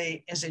it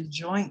as a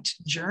joint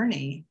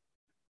journey,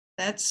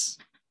 that's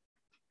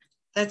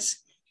I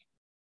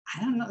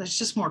don't know, it's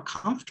just more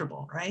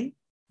comfortable, right?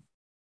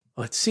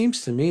 Well, it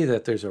seems to me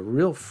that there's a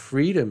real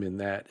freedom in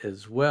that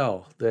as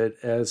well, that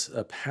as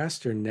a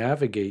pastor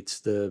navigates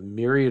the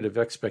myriad of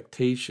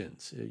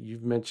expectations,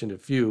 you've mentioned a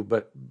few,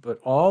 but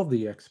all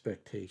the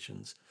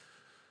expectations,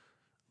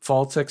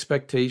 false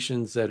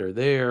expectations that are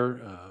there,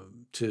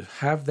 to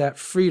have that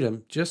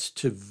freedom just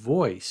to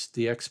voice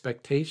the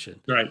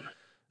expectation. Right.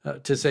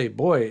 to say,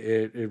 boy,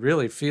 it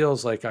really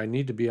feels like I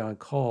need to be on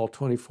call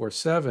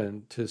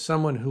 24/7, to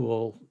someone who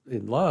will,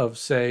 in love,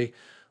 say,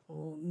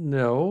 "Oh,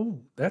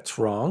 no, that's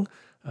wrong.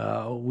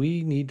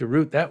 We need to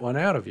root that one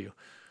out of you."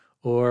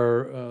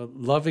 Or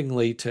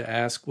lovingly to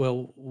ask,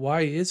 well,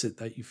 why is it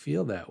that you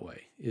feel that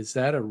way? Is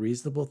that a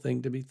reasonable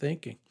thing to be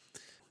thinking?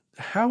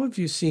 How have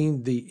you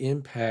seen the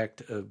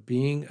impact of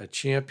being a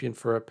champion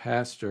for a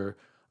pastor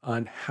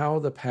on how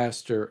the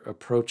pastor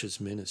approaches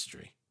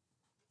ministry?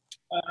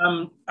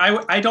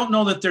 I don't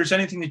know that there's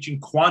anything that you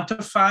can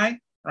quantify,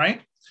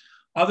 right?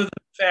 Other than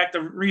the fact,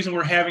 the reason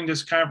we're having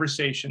this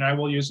conversation, I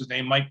will use his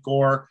name, Mike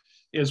Gore,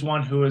 is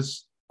one who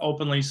has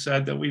openly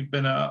said that we've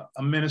been a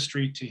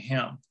ministry to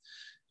him.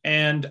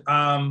 And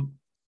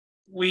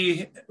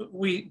we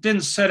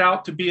didn't set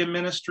out to be a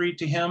ministry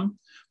to him.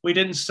 We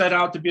didn't set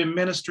out to be a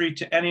ministry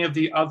to any of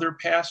the other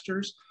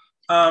pastors.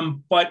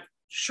 But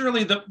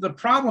surely the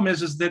problem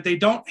is that they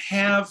don't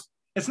have,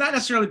 it's not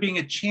necessarily being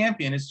a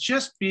champion, it's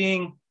just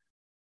being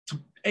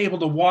able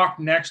to walk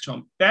next to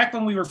him. Back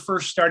when we were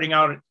first starting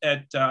out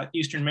at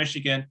Eastern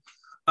Michigan,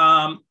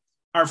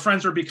 our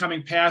friends were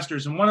becoming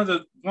pastors. And one of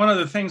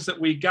the things that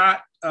we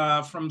got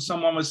from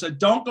someone was said,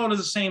 don't go to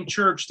the same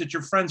church that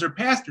your friends are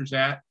pastors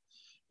at,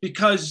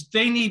 because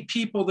they need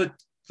people that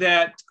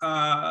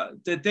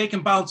they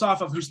can bounce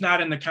off of who's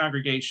not in the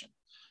congregation.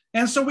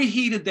 And so we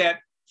heeded that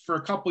for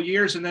a couple of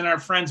years. And then our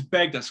friends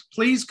begged us,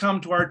 please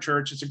come to our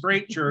church. It's a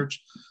great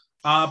church.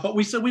 But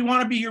we said, we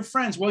want to be your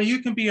friends. Well, you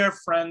can be our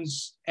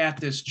friends at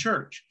this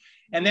church.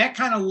 And that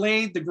kind of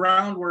laid the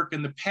groundwork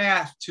and the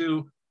path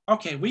to,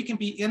 okay, we can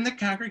be in the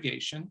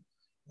congregation.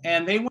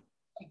 And they went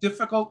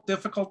through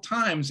difficult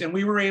times. And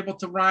we were able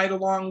to ride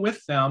along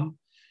with them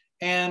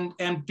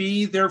and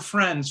be their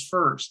friends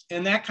first.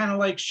 And that kind of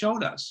like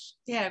showed us.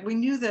 Yeah, we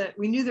knew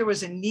there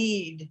was a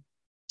need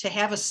to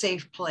have a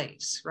safe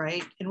place,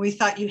 right? And we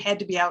thought you had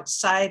to be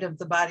outside of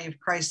the body of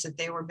Christ that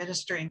they were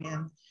ministering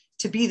in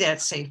to be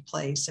that safe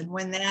place. And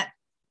when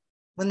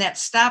that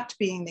stopped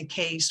being the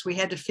case, we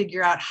had to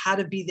figure out how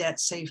to be that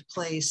safe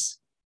place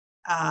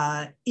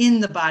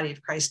in the body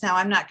of Christ. Now,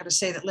 I'm not going to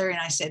say that Larry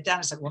and I sat down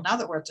and said, well, now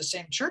that we're at the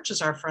same church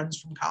as our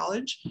friends from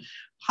college,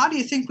 how do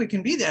you think we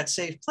can be that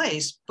safe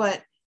place?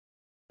 But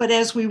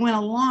as we went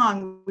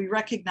along, we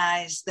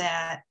recognized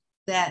that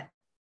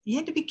you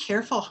had to be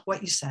careful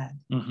what you said.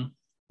 Mm-hmm.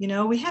 You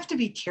know, we have to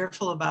be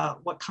careful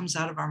about what comes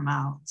out of our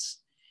mouths.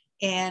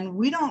 And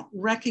we don't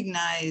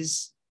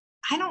recognize,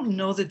 I don't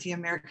know that the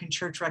American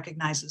church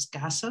recognizes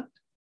gossip.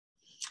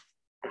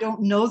 I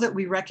don't know that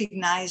we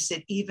recognize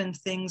that even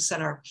things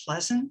that are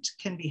pleasant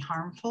can be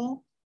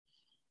harmful.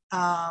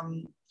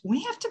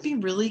 We have to be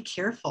really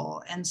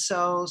careful. And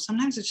so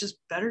sometimes it's just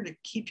better to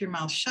keep your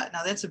mouth shut.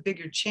 Now, that's a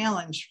bigger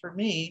challenge for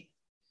me.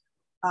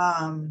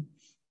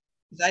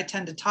 I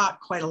tend to talk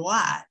quite a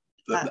lot.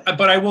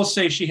 But I will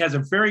say she has a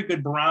very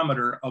good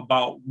barometer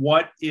about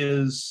what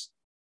is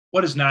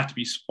not to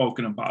be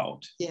spoken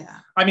about. Yeah.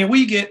 I mean,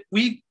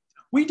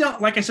 we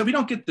don't, like I said, we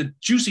don't get the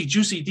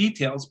juicy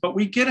details, but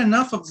we get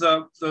enough of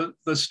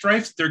the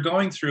strife that they're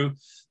going through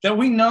that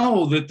we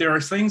know that there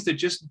are things that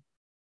just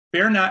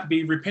better not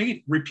be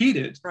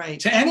repeated right.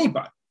 to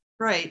anybody.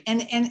 Right.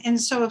 And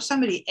so if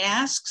somebody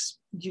asks,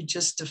 you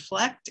just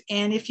deflect.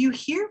 And if you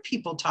hear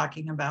people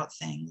talking about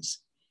things,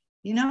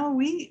 you know,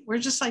 we're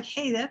just like,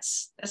 hey,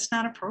 that's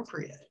not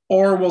appropriate.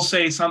 Or we'll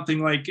say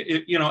something like,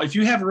 you know, if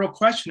you have a real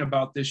question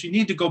about this, you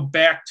need to go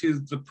back to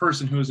the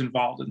person who is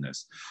involved in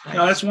this. Right. You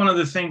know, that's one of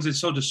the things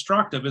that's so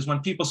destructive is when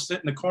people sit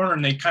in the corner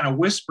and they kind of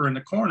whisper in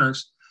the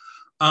corners.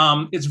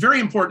 It's very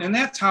important. And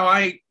that's how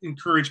I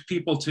encourage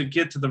people to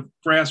get to the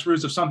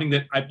grassroots of something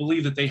that I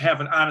believe that they have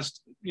an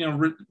honest, you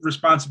know,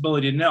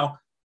 responsibility to know.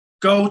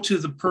 Go to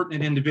the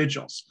pertinent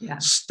individuals. Yeah.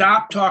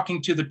 Stop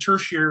talking to the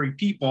tertiary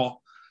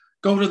people.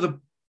 Go to the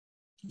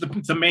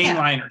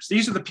mainliners.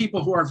 These are the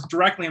people who are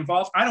directly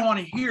involved. I don't want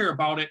to hear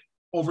about it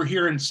over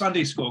here in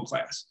Sunday school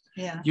class.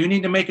 Yeah. You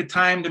need to make a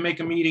time to make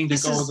a meeting to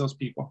go with those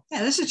people.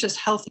 Yeah, this is just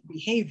healthy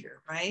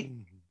behavior, right?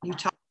 Mm-hmm. You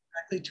talk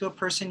directly to a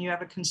person you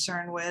have a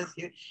concern with.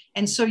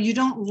 And so you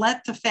don't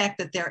let the fact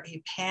that they're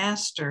a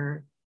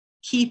pastor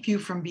keep you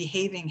from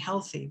behaving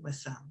healthy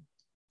with them.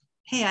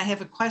 Hey, I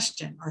have a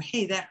question, or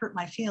hey, that hurt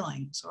my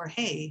feelings, or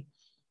hey,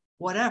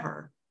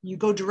 whatever. You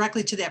go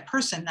directly to that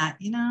person, not,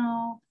 you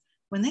know,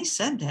 when they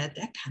said that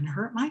kind of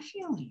hurt my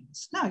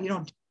feelings. No, you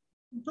don't.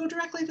 You go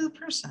directly to the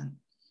person.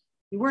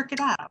 You work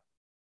it out.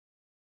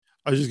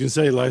 I was just going to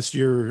say, last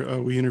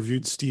year we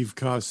interviewed Steve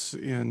Cuss,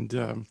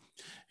 and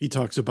he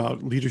talks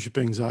about leadership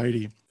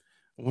anxiety.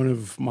 One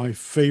of my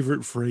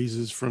favorite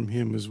phrases from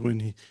him is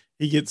when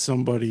he gets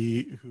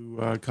somebody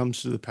who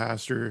comes to the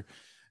pastor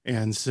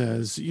and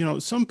says, you know,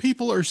 some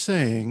people are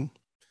saying,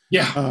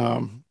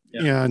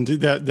 and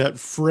that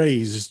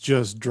phrase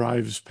just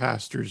drives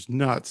pastors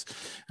nuts.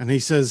 And he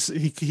says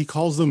he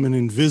calls them an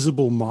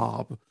invisible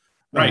mob,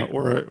 right,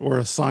 or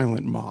a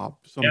silent mob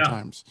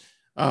sometimes.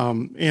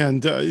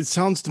 And it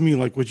sounds to me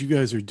like what you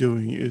guys are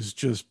doing is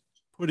just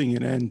putting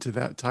an end to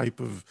that type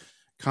of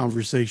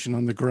conversation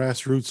on the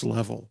grassroots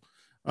level,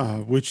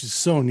 which is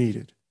so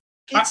needed.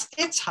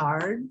 it's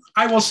hard.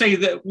 I will say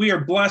that we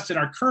are blessed in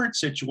our current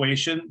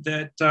situation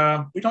that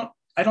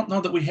I don't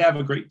know that we have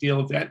a great deal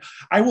of that.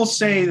 I will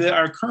say that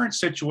our current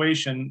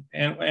situation,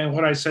 and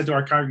what I said to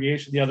our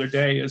congregation the other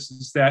day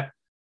is that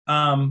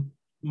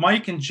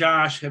Mike and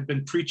Josh have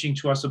been preaching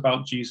to us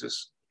about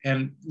Jesus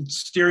and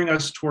steering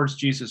us towards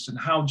Jesus and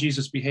how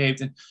Jesus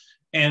behaved.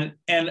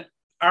 And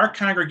our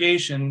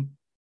congregation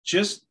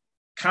just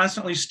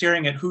constantly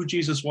staring at who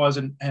Jesus was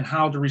and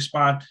how to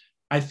respond,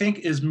 I think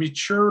is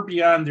mature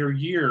beyond their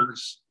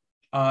years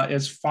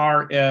as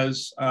far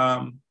as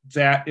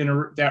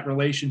that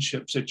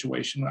relationship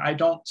situation. I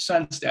don't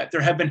sense that.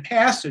 There have been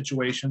past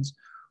situations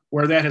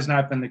where that has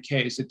not been the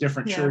case at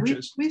different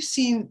churches. We've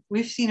seen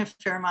a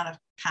fair amount of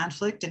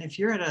conflict. And if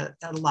you're at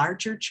a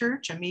larger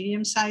church, a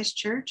medium-sized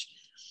church,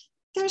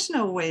 there's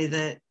no way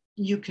that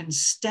you can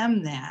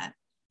stem that.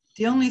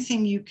 The only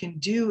thing you can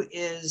do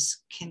is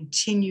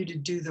continue to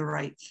do the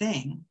right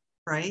thing,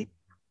 right?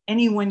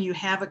 Anyone you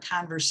have a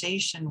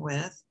conversation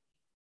with,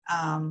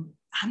 I'm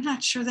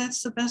not sure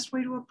that's the best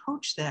way to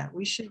approach that.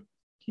 We should,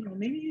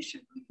 maybe you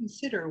should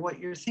reconsider what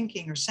you're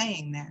thinking or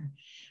saying there.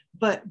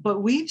 But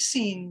we've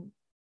seen,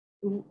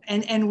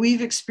 and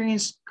we've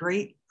experienced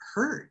great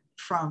hurt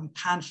from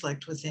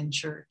conflict within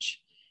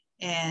church.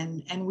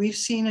 And we've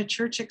seen a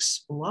church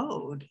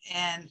explode,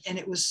 and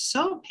it was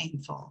so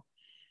painful.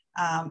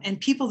 And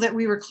people that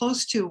we were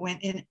close to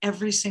went in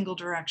every single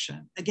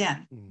direction.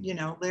 Again,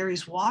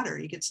 Larry's water,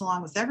 he gets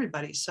along with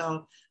everybody.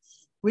 So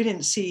we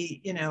didn't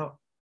see,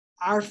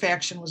 our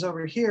faction was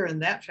over here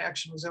and that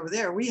faction was over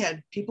there. We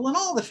had people in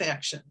all the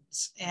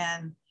factions.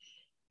 And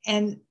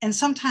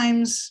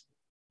sometimes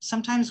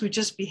we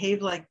just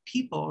behave like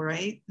people,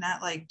 right?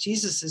 Not like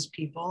Jesus's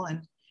people,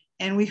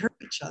 and we hurt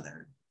each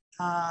other.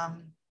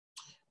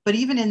 But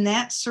even in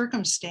that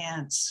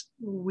circumstance,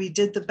 we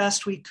did the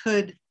best we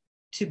could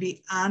to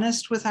be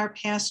honest with our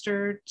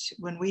pastor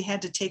when we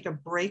had to take a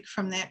break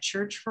from that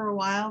church for a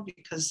while,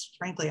 because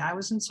frankly, I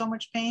was in so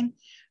much pain.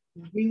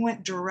 We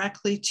went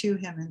directly to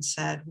him and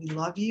said, we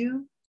love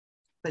you,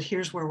 but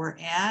here's where we're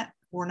at.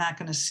 We're not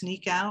going to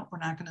sneak out. We're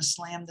not going to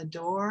slam the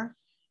door,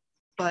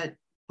 but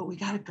we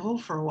got to go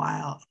for a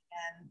while.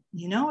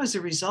 And, as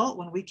a result,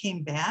 when we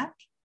came back,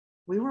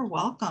 we were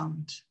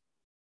welcomed.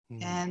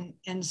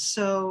 And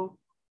so,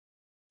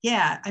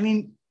 yeah, I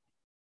mean,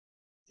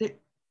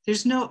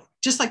 there's no,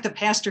 just like the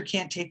pastor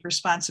can't take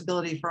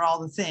responsibility for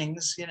all the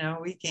things,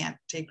 we can't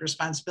take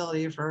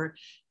responsibility for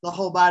the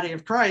whole body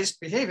of Christ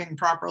behaving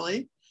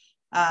properly.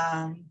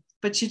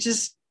 But you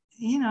just,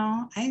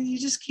 you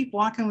just keep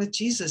walking with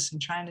Jesus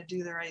and trying to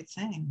do the right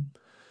thing.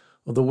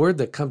 Well, the word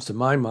that comes to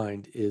my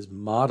mind is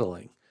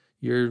modeling.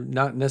 You're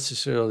not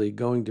necessarily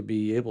going to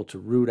be able to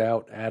root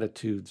out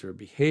attitudes or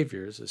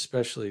behaviors,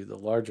 especially the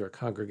larger a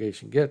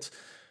congregation gets.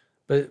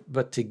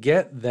 But to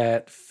get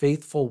that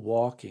faithful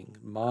walking,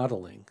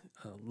 modeling,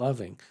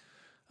 loving,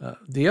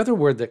 the other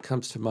word that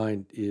comes to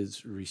mind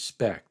is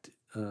respect.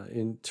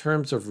 In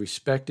terms of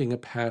respecting a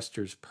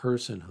pastor's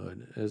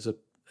personhood,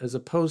 as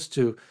opposed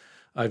to,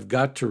 I've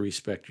got to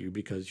respect you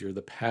because you're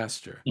the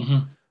pastor.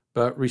 Mm-hmm.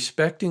 But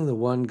respecting the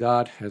one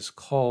God has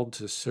called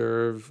to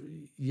serve,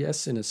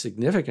 yes, in a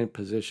significant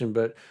position,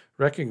 but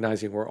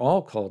recognizing we're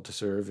all called to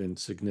serve in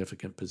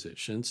significant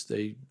positions.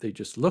 They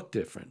just look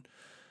different.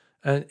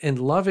 And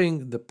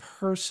loving the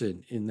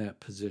person in that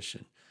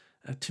position.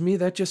 To me,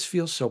 that just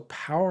feels so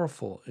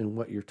powerful in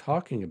what you're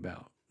talking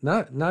about.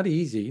 Not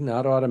easy,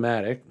 not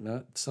automatic,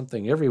 not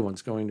something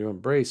everyone's going to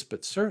embrace,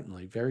 but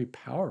certainly very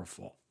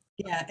powerful.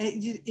 Yeah,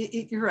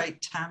 you're right,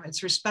 Tom.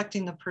 It's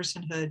respecting the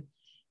personhood.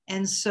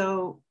 And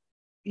so,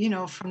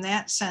 from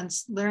that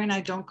sense, Larry and I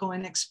don't go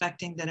in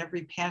expecting that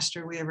every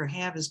pastor we ever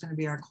have is going to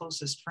be our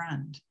closest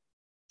friend.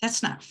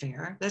 That's not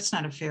fair. That's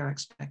not a fair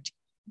expectation.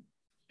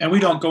 And we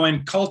don't go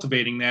in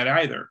cultivating that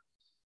either.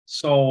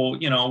 So,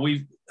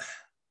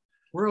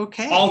 we're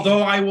okay.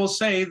 Although I will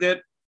say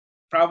that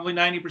probably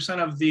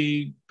 90% of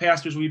the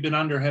pastors we've been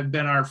under have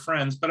been our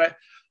friends. But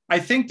I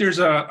think there's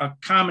a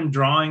common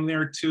drawing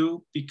there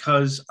too,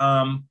 because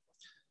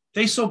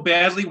they so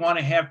badly want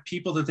to have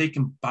people that they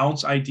can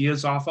bounce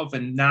ideas off of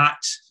and not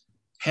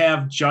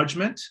have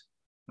judgment,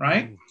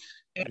 right?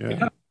 Yeah. And it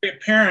becomes very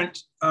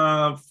apparent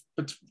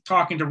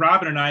talking to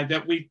Robin and I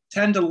that we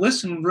tend to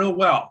listen real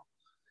well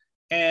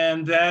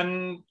and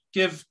then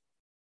give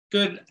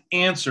good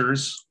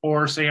answers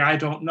or say, I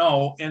don't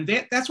know. And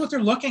that's what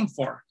they're looking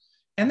for.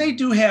 And they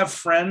do have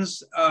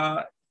friends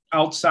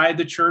outside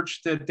the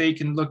church that they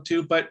can look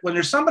to. But when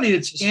there's somebody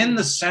that's in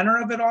the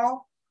center of it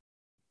all,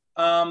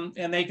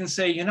 and they can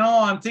say,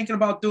 I'm thinking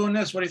about doing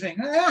this. What do you think?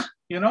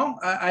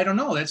 I don't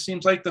know. That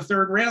seems like the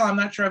third rail. I'm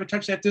not sure I would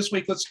touch that this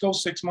week. Let's go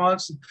 6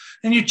 months.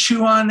 And you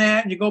chew on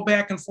that and you go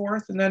back and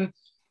forth. And then,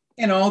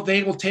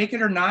 they will take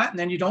it or not. And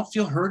then you don't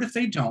feel hurt if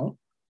they don't.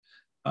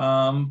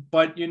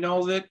 But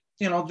that,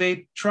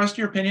 they trust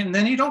your opinion, and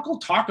then you don't go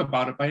talk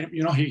about it by,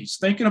 he's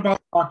thinking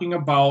about talking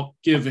about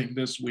giving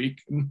this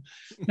week.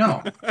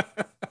 No,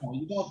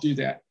 you don't do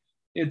that.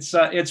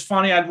 It's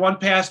funny. I had one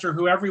pastor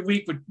who every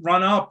week would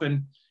run up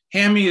and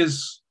hand me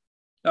his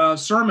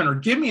sermon or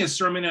give me his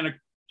sermon in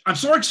I'm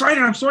so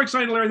excited. I'm so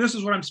excited, Larry. This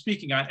is what I'm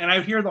speaking on. And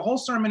I hear the whole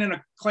sermon in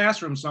a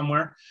classroom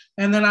somewhere.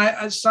 And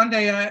then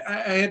Sunday,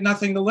 I had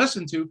nothing to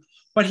listen to.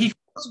 But he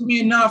trusted me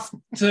enough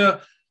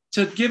to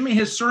give me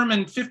his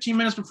sermon 15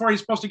 minutes before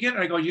he's supposed to get it.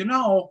 I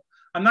go,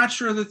 I'm not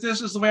sure that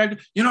this is the way I do.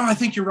 I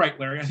think you're right,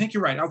 Larry. I think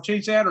you're right. I'll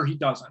change that, or he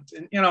doesn't.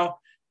 And,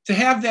 to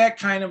have that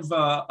kind of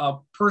a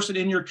person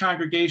in your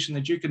congregation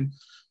that you can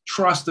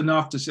trust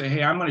enough to say,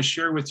 hey, I'm going to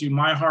share with you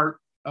my heart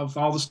of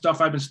all the stuff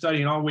I've been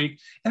studying all week.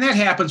 And that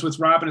happens with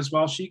Robin as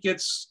well. She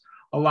gets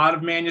a lot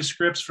of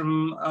manuscripts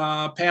from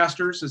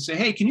pastors that say,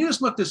 hey, can you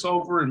just look this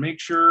over and make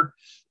sure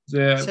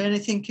that... Is there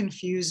anything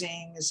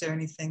confusing? Is there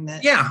anything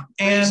that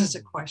raises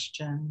a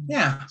question?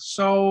 Yeah.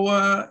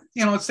 So,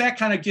 it's that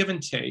kind of give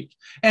and take.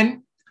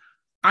 And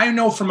I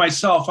know for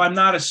myself, I'm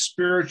not a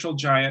spiritual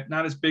giant,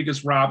 not as big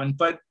as Robin,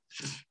 but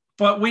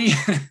we...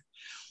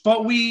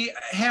 But we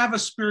have a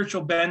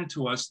spiritual bend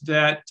to us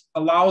that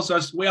allows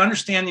us, we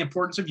understand the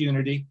importance of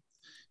unity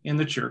in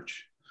the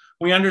church.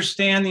 We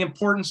understand the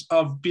importance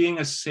of being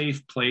a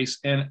safe place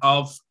and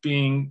of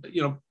being,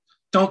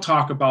 don't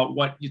talk about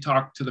what you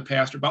talk to the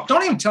pastor about.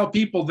 Don't even tell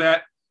people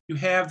that you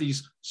have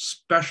these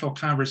special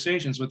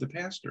conversations with the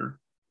pastor.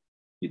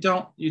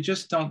 You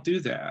just don't do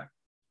that.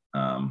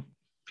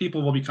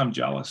 People will become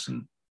jealous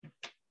and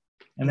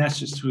that's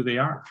just who they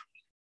are.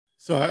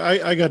 So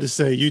I got to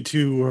say, you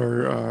two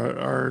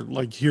are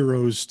like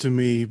heroes to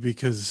me,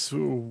 because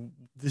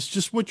this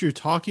just what you're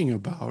talking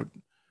about,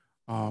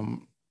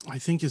 I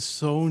think is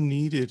so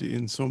needed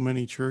in so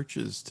many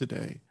churches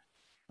today.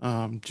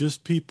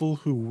 Just people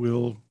who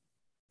will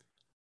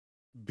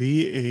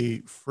be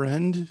a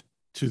friend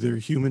to their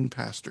human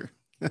pastor.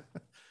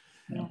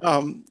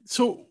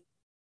 So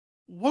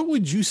what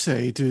would you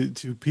say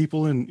to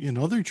people in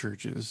other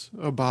churches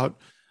about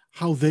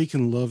how they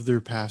can love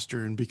their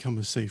pastor and become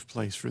a safe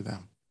place for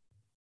them?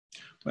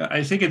 Well,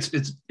 I think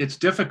it's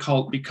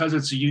difficult because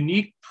it's a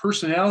unique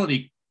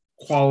personality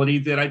quality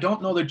that I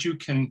don't know that you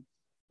can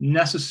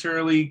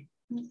necessarily.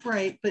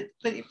 Right, but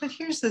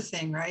here's the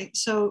thing, right?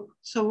 So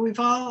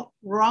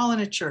we're all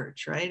in a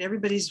church, right?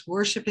 Everybody's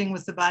worshiping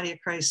with the body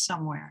of Christ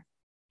somewhere.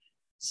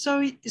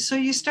 So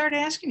you start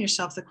asking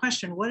yourself the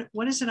question,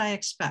 what is it I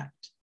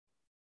expect?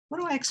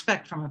 What do I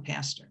expect from a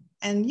pastor?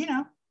 And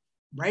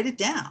write it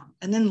down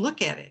and then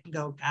look at it and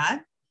go, God,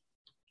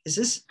 is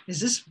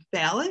this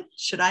valid?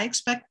 Should I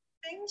expect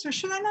things or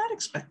should I not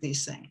expect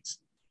these things?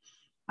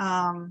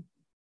 I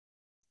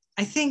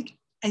think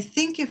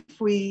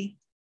if we,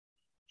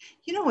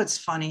 what's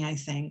funny, I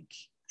think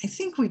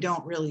we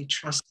don't really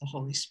trust the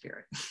Holy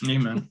Spirit.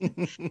 Amen.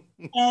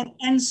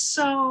 and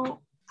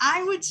so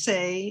I would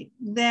say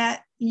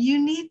that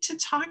you need to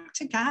talk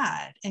to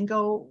God and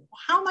go,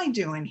 how am I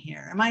doing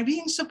here? Am I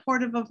being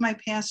supportive of my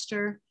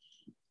pastor?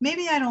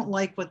 Maybe I don't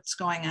like what's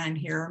going on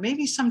here, or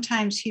maybe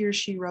sometimes he or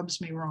she rubs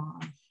me wrong.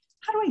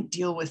 How do I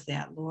deal with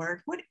that,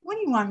 Lord? What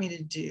do you want me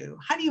to do?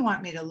 How do you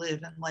want me to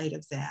live in light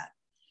of that?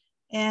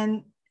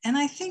 And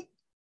I think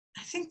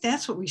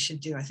that's what we should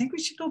do. I think we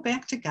should go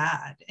back to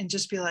God and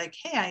just be like,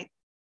 hey,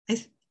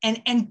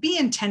 and be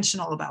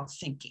intentional about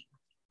thinking,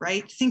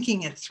 right?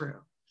 Thinking it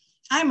through.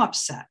 I'm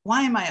upset.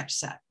 Why am I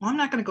upset? Well, I'm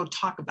not going to go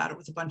talk about it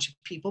with a bunch of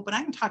people, but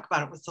I can talk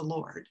about it with the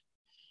Lord.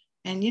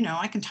 And,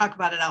 I can talk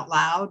about it out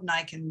loud and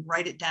I can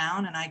write it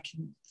down and I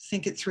can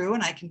think it through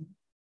and I can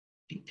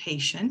be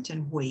patient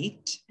and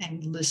wait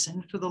and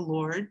listen for the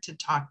Lord to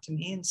talk to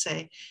me and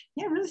say,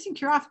 yeah, I really think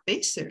you're off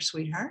base there,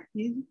 sweetheart.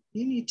 You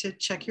need to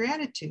check your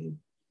attitude.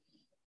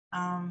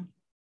 I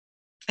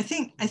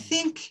think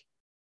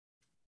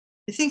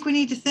we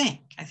need to think.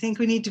 I think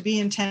we need to be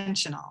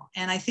intentional.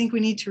 And I think we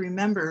need to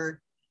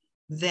remember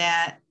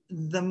that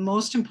the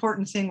most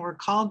important thing we're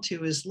called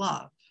to is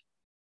love.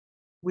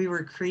 We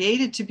were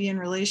created to be in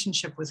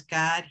relationship with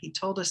God. He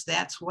told us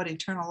that's what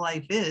eternal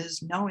life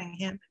is, knowing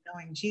him and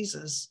knowing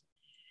Jesus.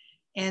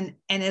 And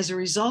as a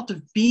result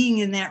of being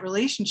in that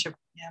relationship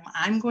with him,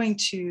 I'm going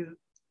to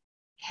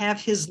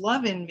have his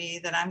love in me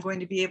that I'm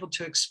going to be able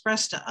to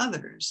express to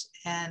others.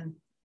 And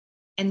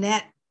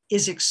that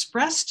is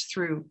expressed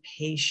through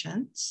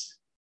patience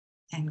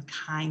and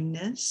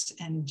kindness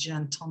and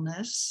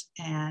gentleness.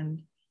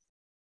 And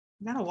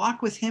we got to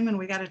walk with him and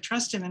we got to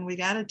trust him and we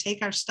got to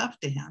take our stuff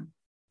to him.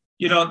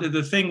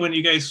 The thing when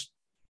you guys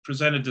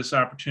presented this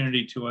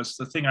opportunity to us,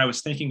 the thing I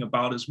was thinking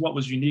about is what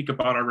was unique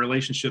about our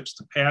relationships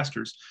to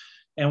pastors.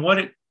 And what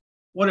it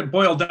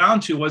boiled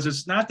down to was,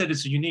 it's not that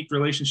it's a unique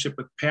relationship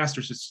with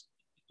pastors, it's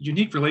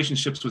unique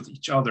relationships with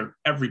each other,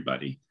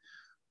 everybody.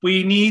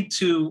 We need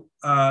to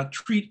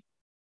treat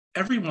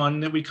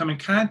everyone that we come in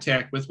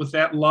contact with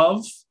that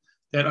love,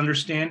 that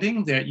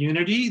understanding, that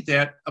unity,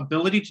 that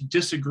ability to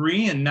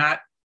disagree and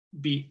not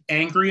be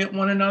angry at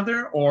one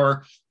another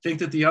or think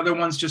that the other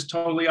one's just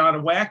totally out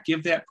of whack.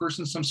 Give that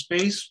person some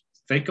space,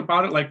 think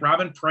about it, like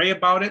Robin, pray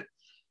about it.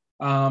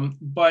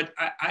 But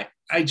I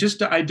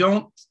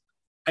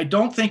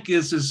don't think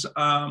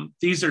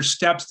these are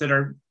steps that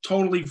are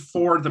totally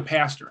for the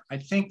pastor. I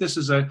think this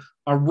is a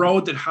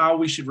road that how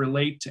we should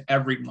relate to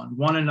everyone,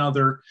 one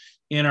another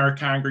in our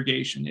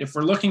congregation. If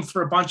we're looking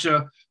for a bunch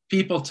of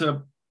people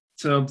to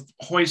to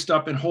hoist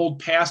up and hold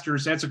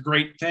pastors. That's a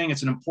great thing.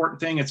 It's an important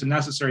thing. It's a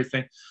necessary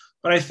thing.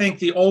 But I think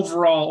the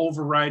overall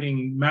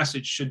overriding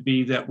message should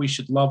be that we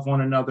should love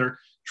one another,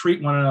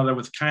 treat one another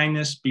with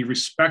kindness, be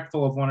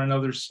respectful of one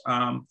another's,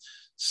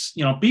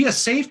 be a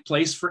safe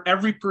place for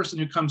every person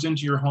who comes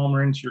into your home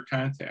or into your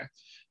contact.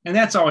 And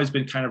that's always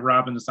been kind of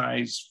Robin and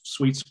I's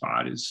sweet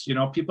spot is,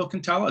 people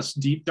can tell us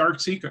deep, dark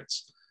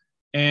secrets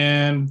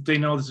and they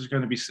know this is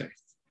going to be safe.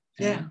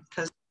 Yeah,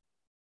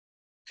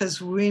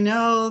 because we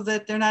know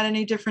that they're not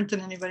any different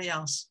than anybody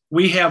else.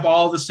 We have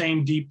all the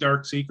same deep,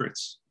 dark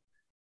secrets.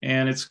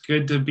 And it's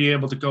good to be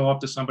able to go up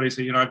to somebody and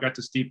say, I've got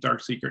this deep,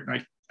 dark secret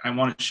and I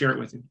want to share it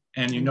with you.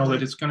 And you know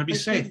that it's going to be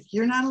safe.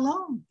 You're not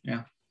alone.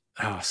 Yeah.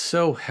 Oh,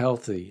 so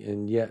healthy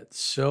and yet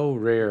so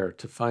rare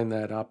to find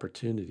that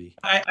opportunity.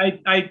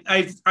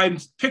 I'm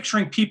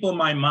picturing people in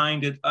my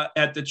mind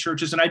at the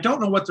churches, and I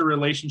don't know what the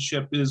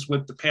relationship is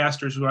with the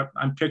pastors who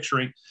I'm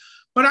picturing,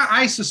 but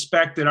I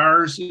suspect that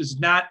ours is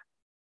not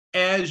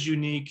as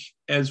unique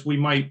as we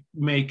might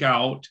make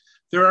out.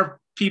 There are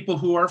people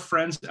who are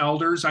friends,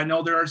 elders. I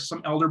know there are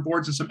some elder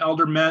boards and some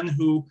elder men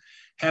who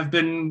have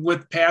been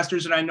with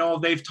pastors, and I know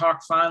they've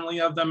talked fondly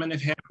of them and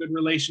have had good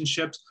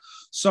relationships.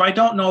 So I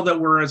don't know that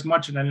we're as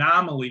much an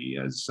anomaly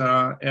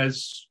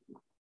as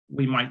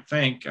we might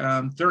think.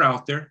 They're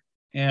out there.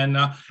 And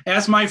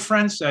as my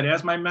friend said,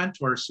 as my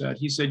mentor said,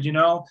 he said,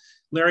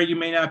 Larry, you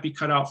may not be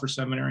cut out for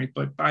seminary,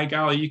 but by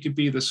golly, you could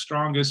be the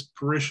strongest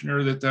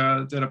parishioner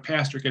that a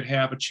pastor could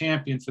have, a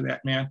champion for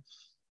that man.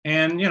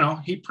 And,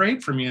 he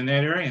prayed for me in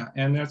that area.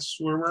 And that's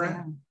where we're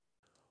at.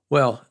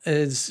 Well,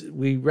 as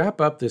we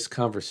wrap up this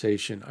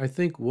conversation, I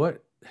think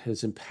what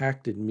has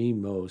impacted me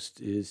most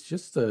is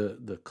just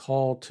the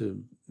call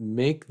to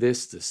make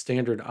this the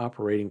standard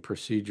operating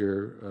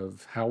procedure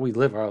of how we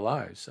live our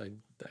lives.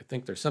 I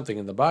think there's something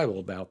in the Bible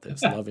about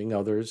this, loving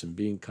others and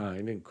being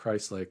kind and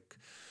Christ-like.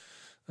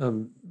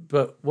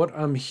 But what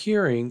I'm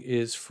hearing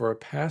is for a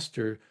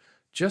pastor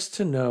just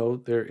to know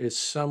there is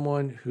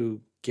someone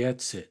who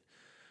gets it,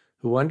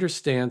 who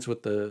understands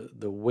what the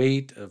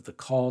weight of the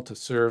call to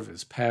serve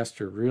as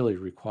pastor really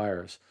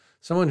requires.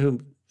 Someone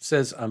who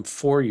says, I'm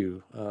for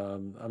you.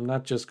 I'm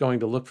not just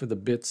going to look for the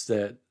bits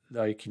that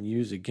I can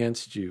use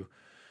against you,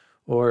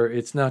 or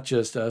it's not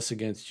just us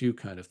against you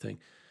kind of thing.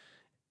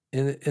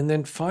 And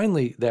then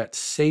finally, that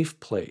safe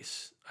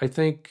place, I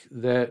think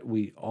that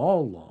we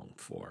all long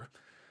for,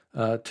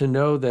 to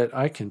know that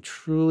I can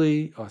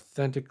truly,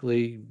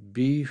 authentically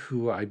be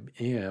who I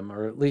am,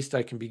 or at least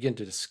I can begin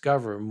to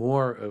discover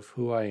more of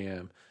who I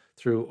am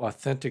through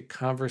authentic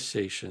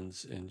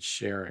conversations and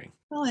sharing.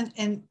 Well,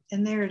 and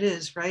there it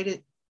is,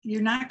 right?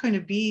 You're not going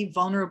to be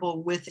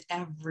vulnerable with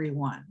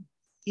everyone.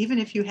 Even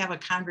if you have a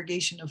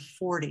congregation of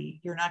 40,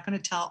 you're not going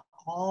to tell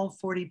all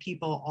 40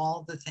 people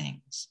all the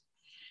things.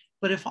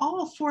 But if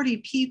all 40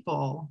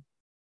 people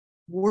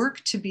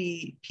work to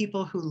be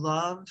people who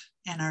love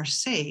and are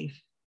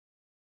safe,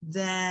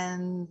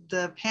 then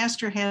the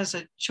pastor has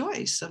a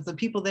choice of the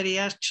people that he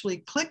actually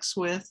clicks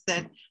with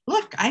that,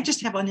 look, I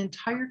just have an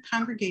entire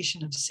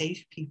congregation of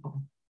safe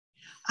people.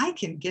 I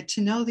can get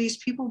to know these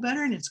people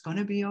better and it's going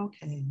to be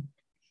okay.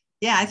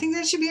 Yeah, I think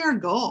that should be our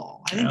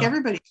goal. I think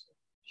everybody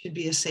should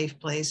be a safe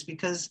place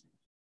because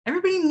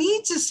everybody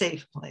needs a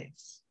safe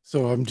place.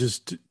 So I'm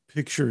just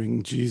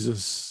picturing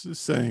Jesus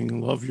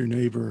saying, love your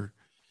neighbor.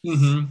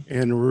 Mm-hmm.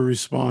 And we're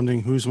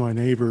responding, who's my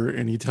neighbor?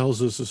 And he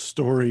tells us a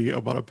story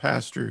about a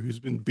pastor who's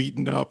been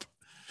beaten up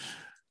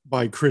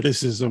by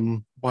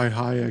criticism, by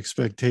high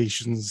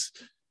expectations,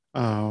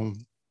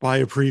 by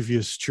a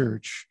previous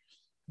church.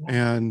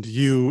 And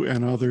you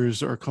and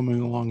others are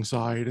coming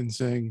alongside and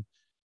saying,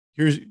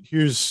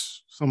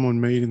 here's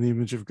someone made in the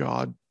image of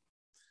God,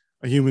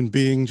 a human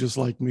being just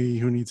like me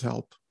who needs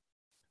help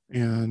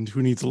and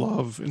who needs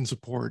love and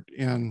support.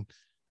 And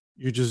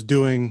you're just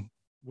doing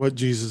what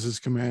Jesus is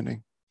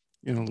commanding,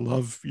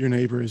 love your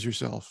neighbor as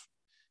yourself.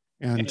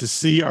 And to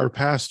see our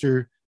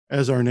pastor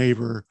as our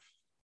neighbor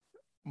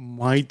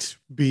might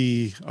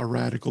be a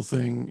radical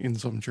thing in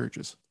some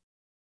churches.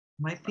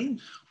 Might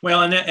be.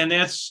 Well,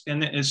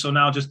 and so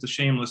now just a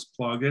shameless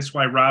plug. That's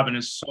why Robin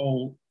is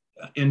so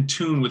in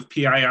tune with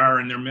PIR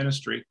and their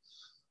ministry.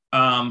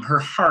 Her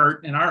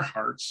heart and our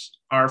hearts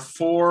are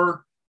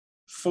for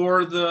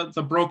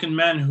the broken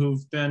men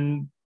who've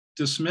been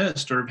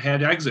dismissed or have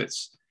had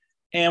exits.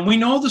 And we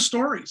know the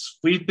stories.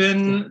 We've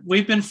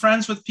been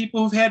friends with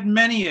people who've had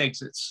many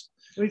exits.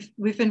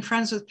 We've been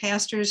friends with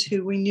pastors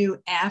who we knew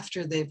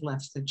after they've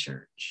left the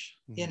church.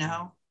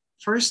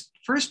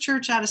 First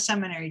church out of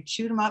seminary,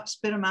 chewed them up,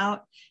 spit them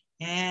out,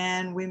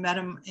 and we met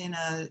them in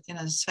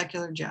a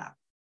secular job.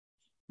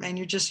 And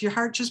your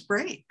heart just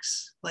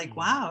breaks. Like,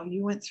 wow,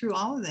 you went through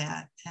all of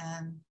that,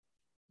 and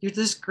you're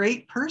this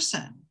great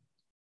person.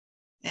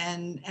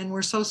 And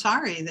we're so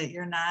sorry that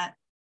you're not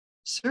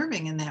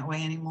serving in that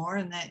way anymore.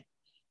 And that,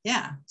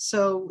 yeah.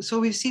 So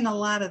we've seen a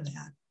lot of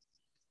that.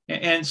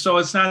 And so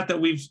it's not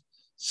that we've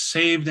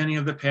saved any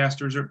of the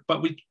pastors,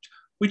 but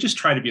we just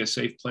try to be a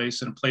safe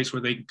place and a place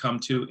where they can come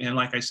to. And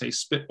like I say,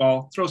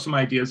 spitball, throw some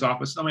ideas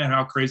off us, no matter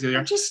how crazy they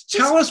are. Just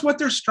tell us what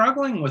they're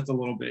struggling with a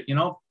little bit,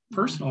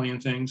 personally in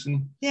things.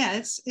 And yeah,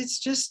 it's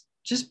just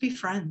be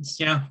friends.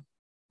 yeah.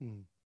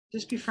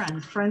 Just be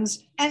friends.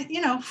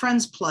 And,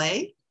 friends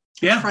play.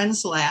 Yeah.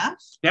 Friends laugh.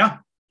 Yeah.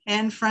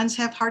 And friends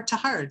have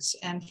heart-to-hearts.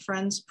 And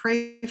friends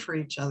pray for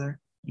each other.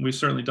 We've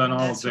certainly done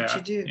all of that. That's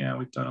what you do. Yeah,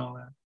 we've done all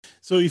that.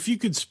 So if you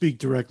could speak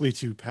directly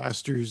to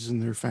pastors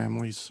and their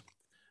families,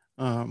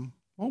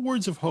 what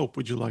words of hope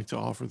would you like to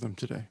offer them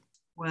today?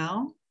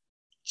 Well,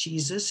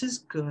 Jesus is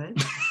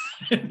good.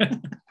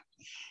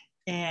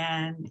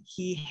 And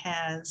he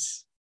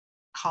has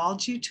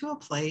called you to a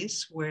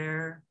place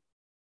where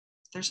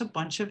there's a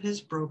bunch of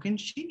his broken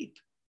sheep.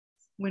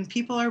 When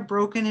people are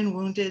broken and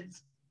wounded,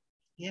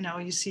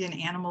 you see an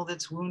animal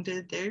that's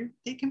wounded,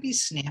 they can be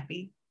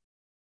snappy.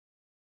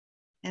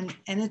 And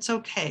it's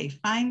okay.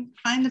 Find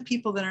the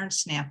people that aren't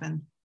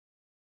snapping.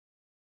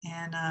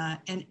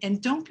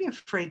 And don't be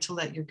afraid to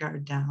let your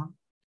guard down.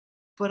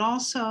 But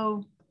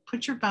also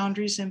put your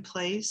boundaries in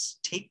place.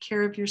 Take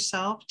care of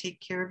yourself, take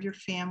care of your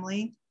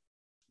family.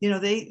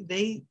 That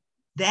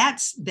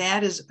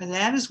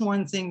is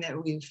one thing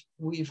that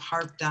we've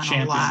harped on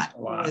a lot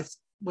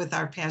with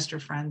our pastor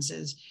friends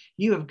is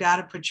you have got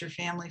to put your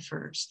family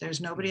first.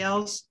 There's nobody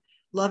else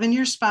loving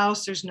your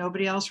spouse. There's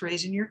nobody else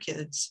raising your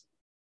kids.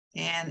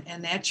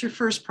 And that's your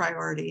first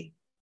priority.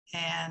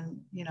 And,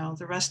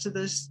 the rest of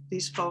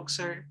these folks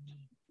are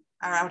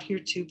out here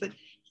too, but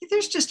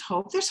there's just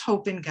hope. There's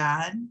hope in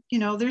God.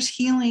 There's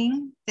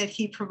healing that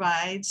he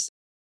provides.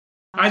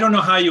 I don't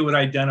know how you would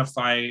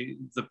identify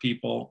the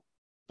people,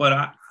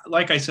 but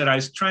like I said, I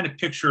was trying to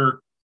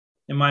picture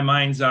in my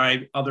mind's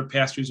eye other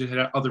pastors who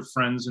had other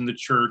friends in the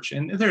church,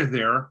 and they're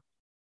there.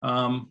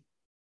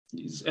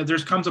 There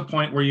comes a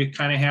point where you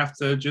kind of have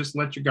to just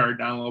let your guard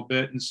down a little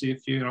bit and see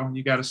if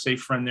you got a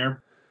safe friend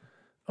there.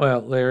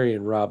 Well, Larry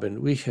and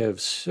Robin, we have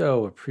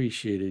so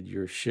appreciated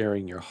your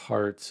sharing your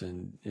hearts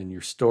and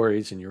your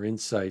stories and your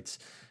insights.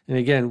 And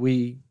again,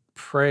 we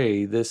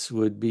pray this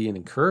would be an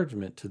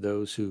encouragement to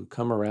those who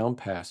come around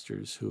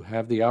pastors who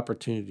have the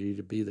opportunity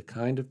to be the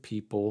kind of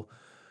people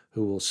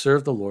who will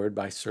serve the Lord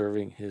by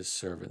serving his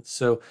servants.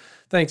 So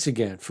thanks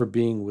again for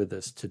being with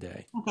us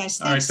today. Okay,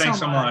 all right, thanks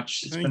so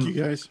much. Thank you,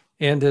 guys.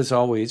 And as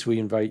always, we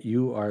invite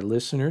you, our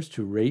listeners,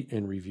 to rate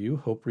and review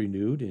Hope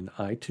Renewed in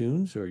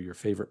iTunes or your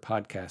favorite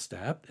podcast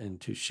app, and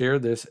to share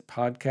this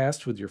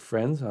podcast with your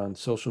friends on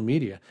social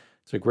media.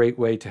 It's a great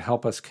way to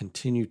help us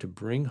continue to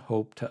bring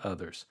hope to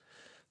others.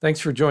 Thanks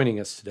for joining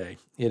us today.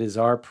 It is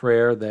our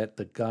prayer that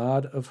the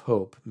God of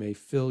hope may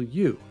fill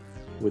you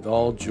with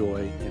all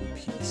joy and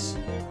peace.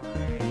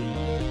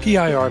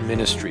 PIR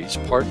Ministries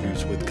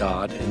partners with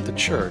God and the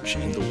church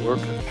in the work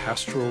of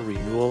pastoral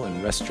renewal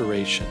and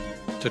restoration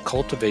to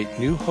cultivate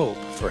new hope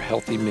for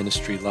healthy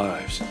ministry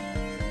lives.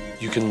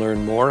 You can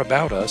learn more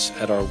about us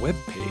at our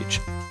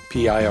webpage,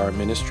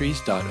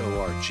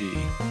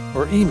 pirministries.org,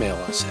 or email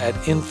us at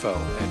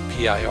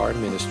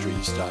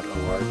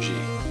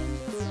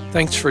info@pirministries.org.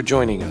 Thanks for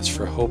joining us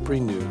for Hope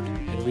Renewed,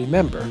 and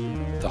remember,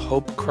 the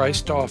hope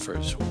Christ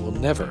offers will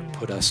never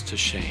put us to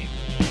shame.